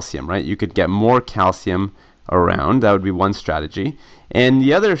of calcium, right? You could get more calcium around. That would be one strategy. And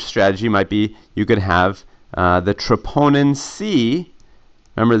the other strategy might be you could have the troponin C.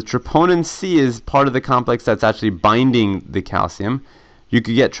 Remember, the troponin C is part of the complex that's actually binding the calcium. You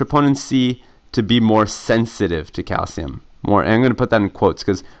could get troponin C to be more sensitive to calcium. And I'm going to put that in quotes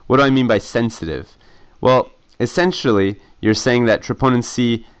because what do I mean by sensitive? Well, essentially, you're saying that troponin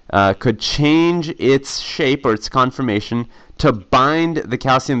C could change its shape or its conformation to bind the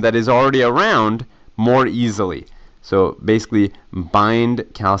calcium that is already around more easily. So basically, bind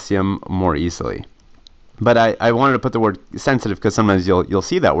calcium more easily. But I wanted to put the word sensitive because sometimes you'll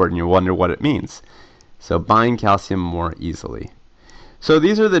see that word and you'll wonder what it means. So bind calcium more easily. So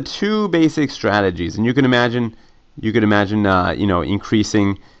these are the 2 basic strategies, and you can imagine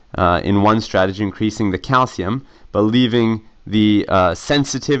increasing in one strategy, increasing the calcium, but leaving the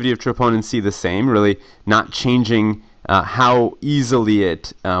sensitivity of troponin C the same, really not changing how easily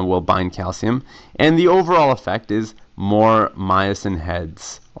it will bind calcium, and the overall effect is more myosin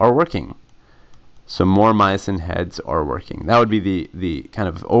heads are working. So more myosin heads are working. That would be the kind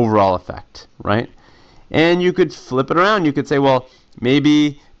of overall effect, right? And you could flip it around. You could say, well,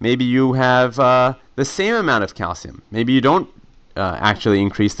 maybe you have the same amount of calcium. Maybe you don't actually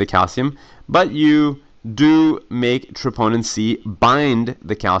increase the calcium, but you do make troponin C bind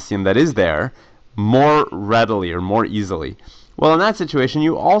the calcium that is there more readily or more easily. Well, in that situation,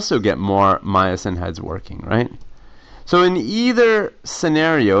 you also get more myosin heads working, right? So in either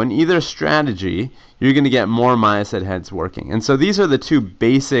scenario, in either strategy, you're going to get more myosin heads working. And so these are the 2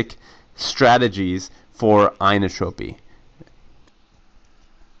 basic strategies for inotropy.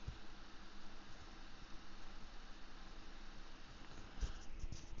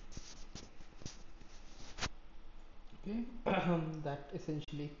 Okay, that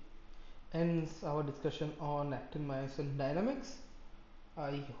essentially ends our discussion on actin-myosin dynamics.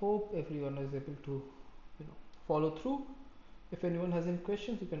 I hope everyone is able to follow through. If anyone has any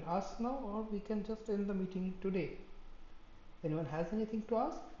questions, you can ask now, or we can just end the meeting today. Anyone has anything to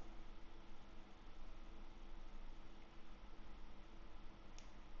ask?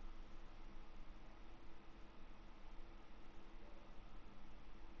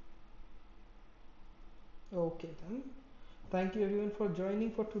 Okay then. Thank you everyone for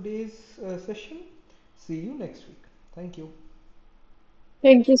joining for today's session. See you next week. Thank you.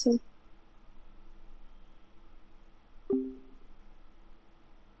 Thank you, sir.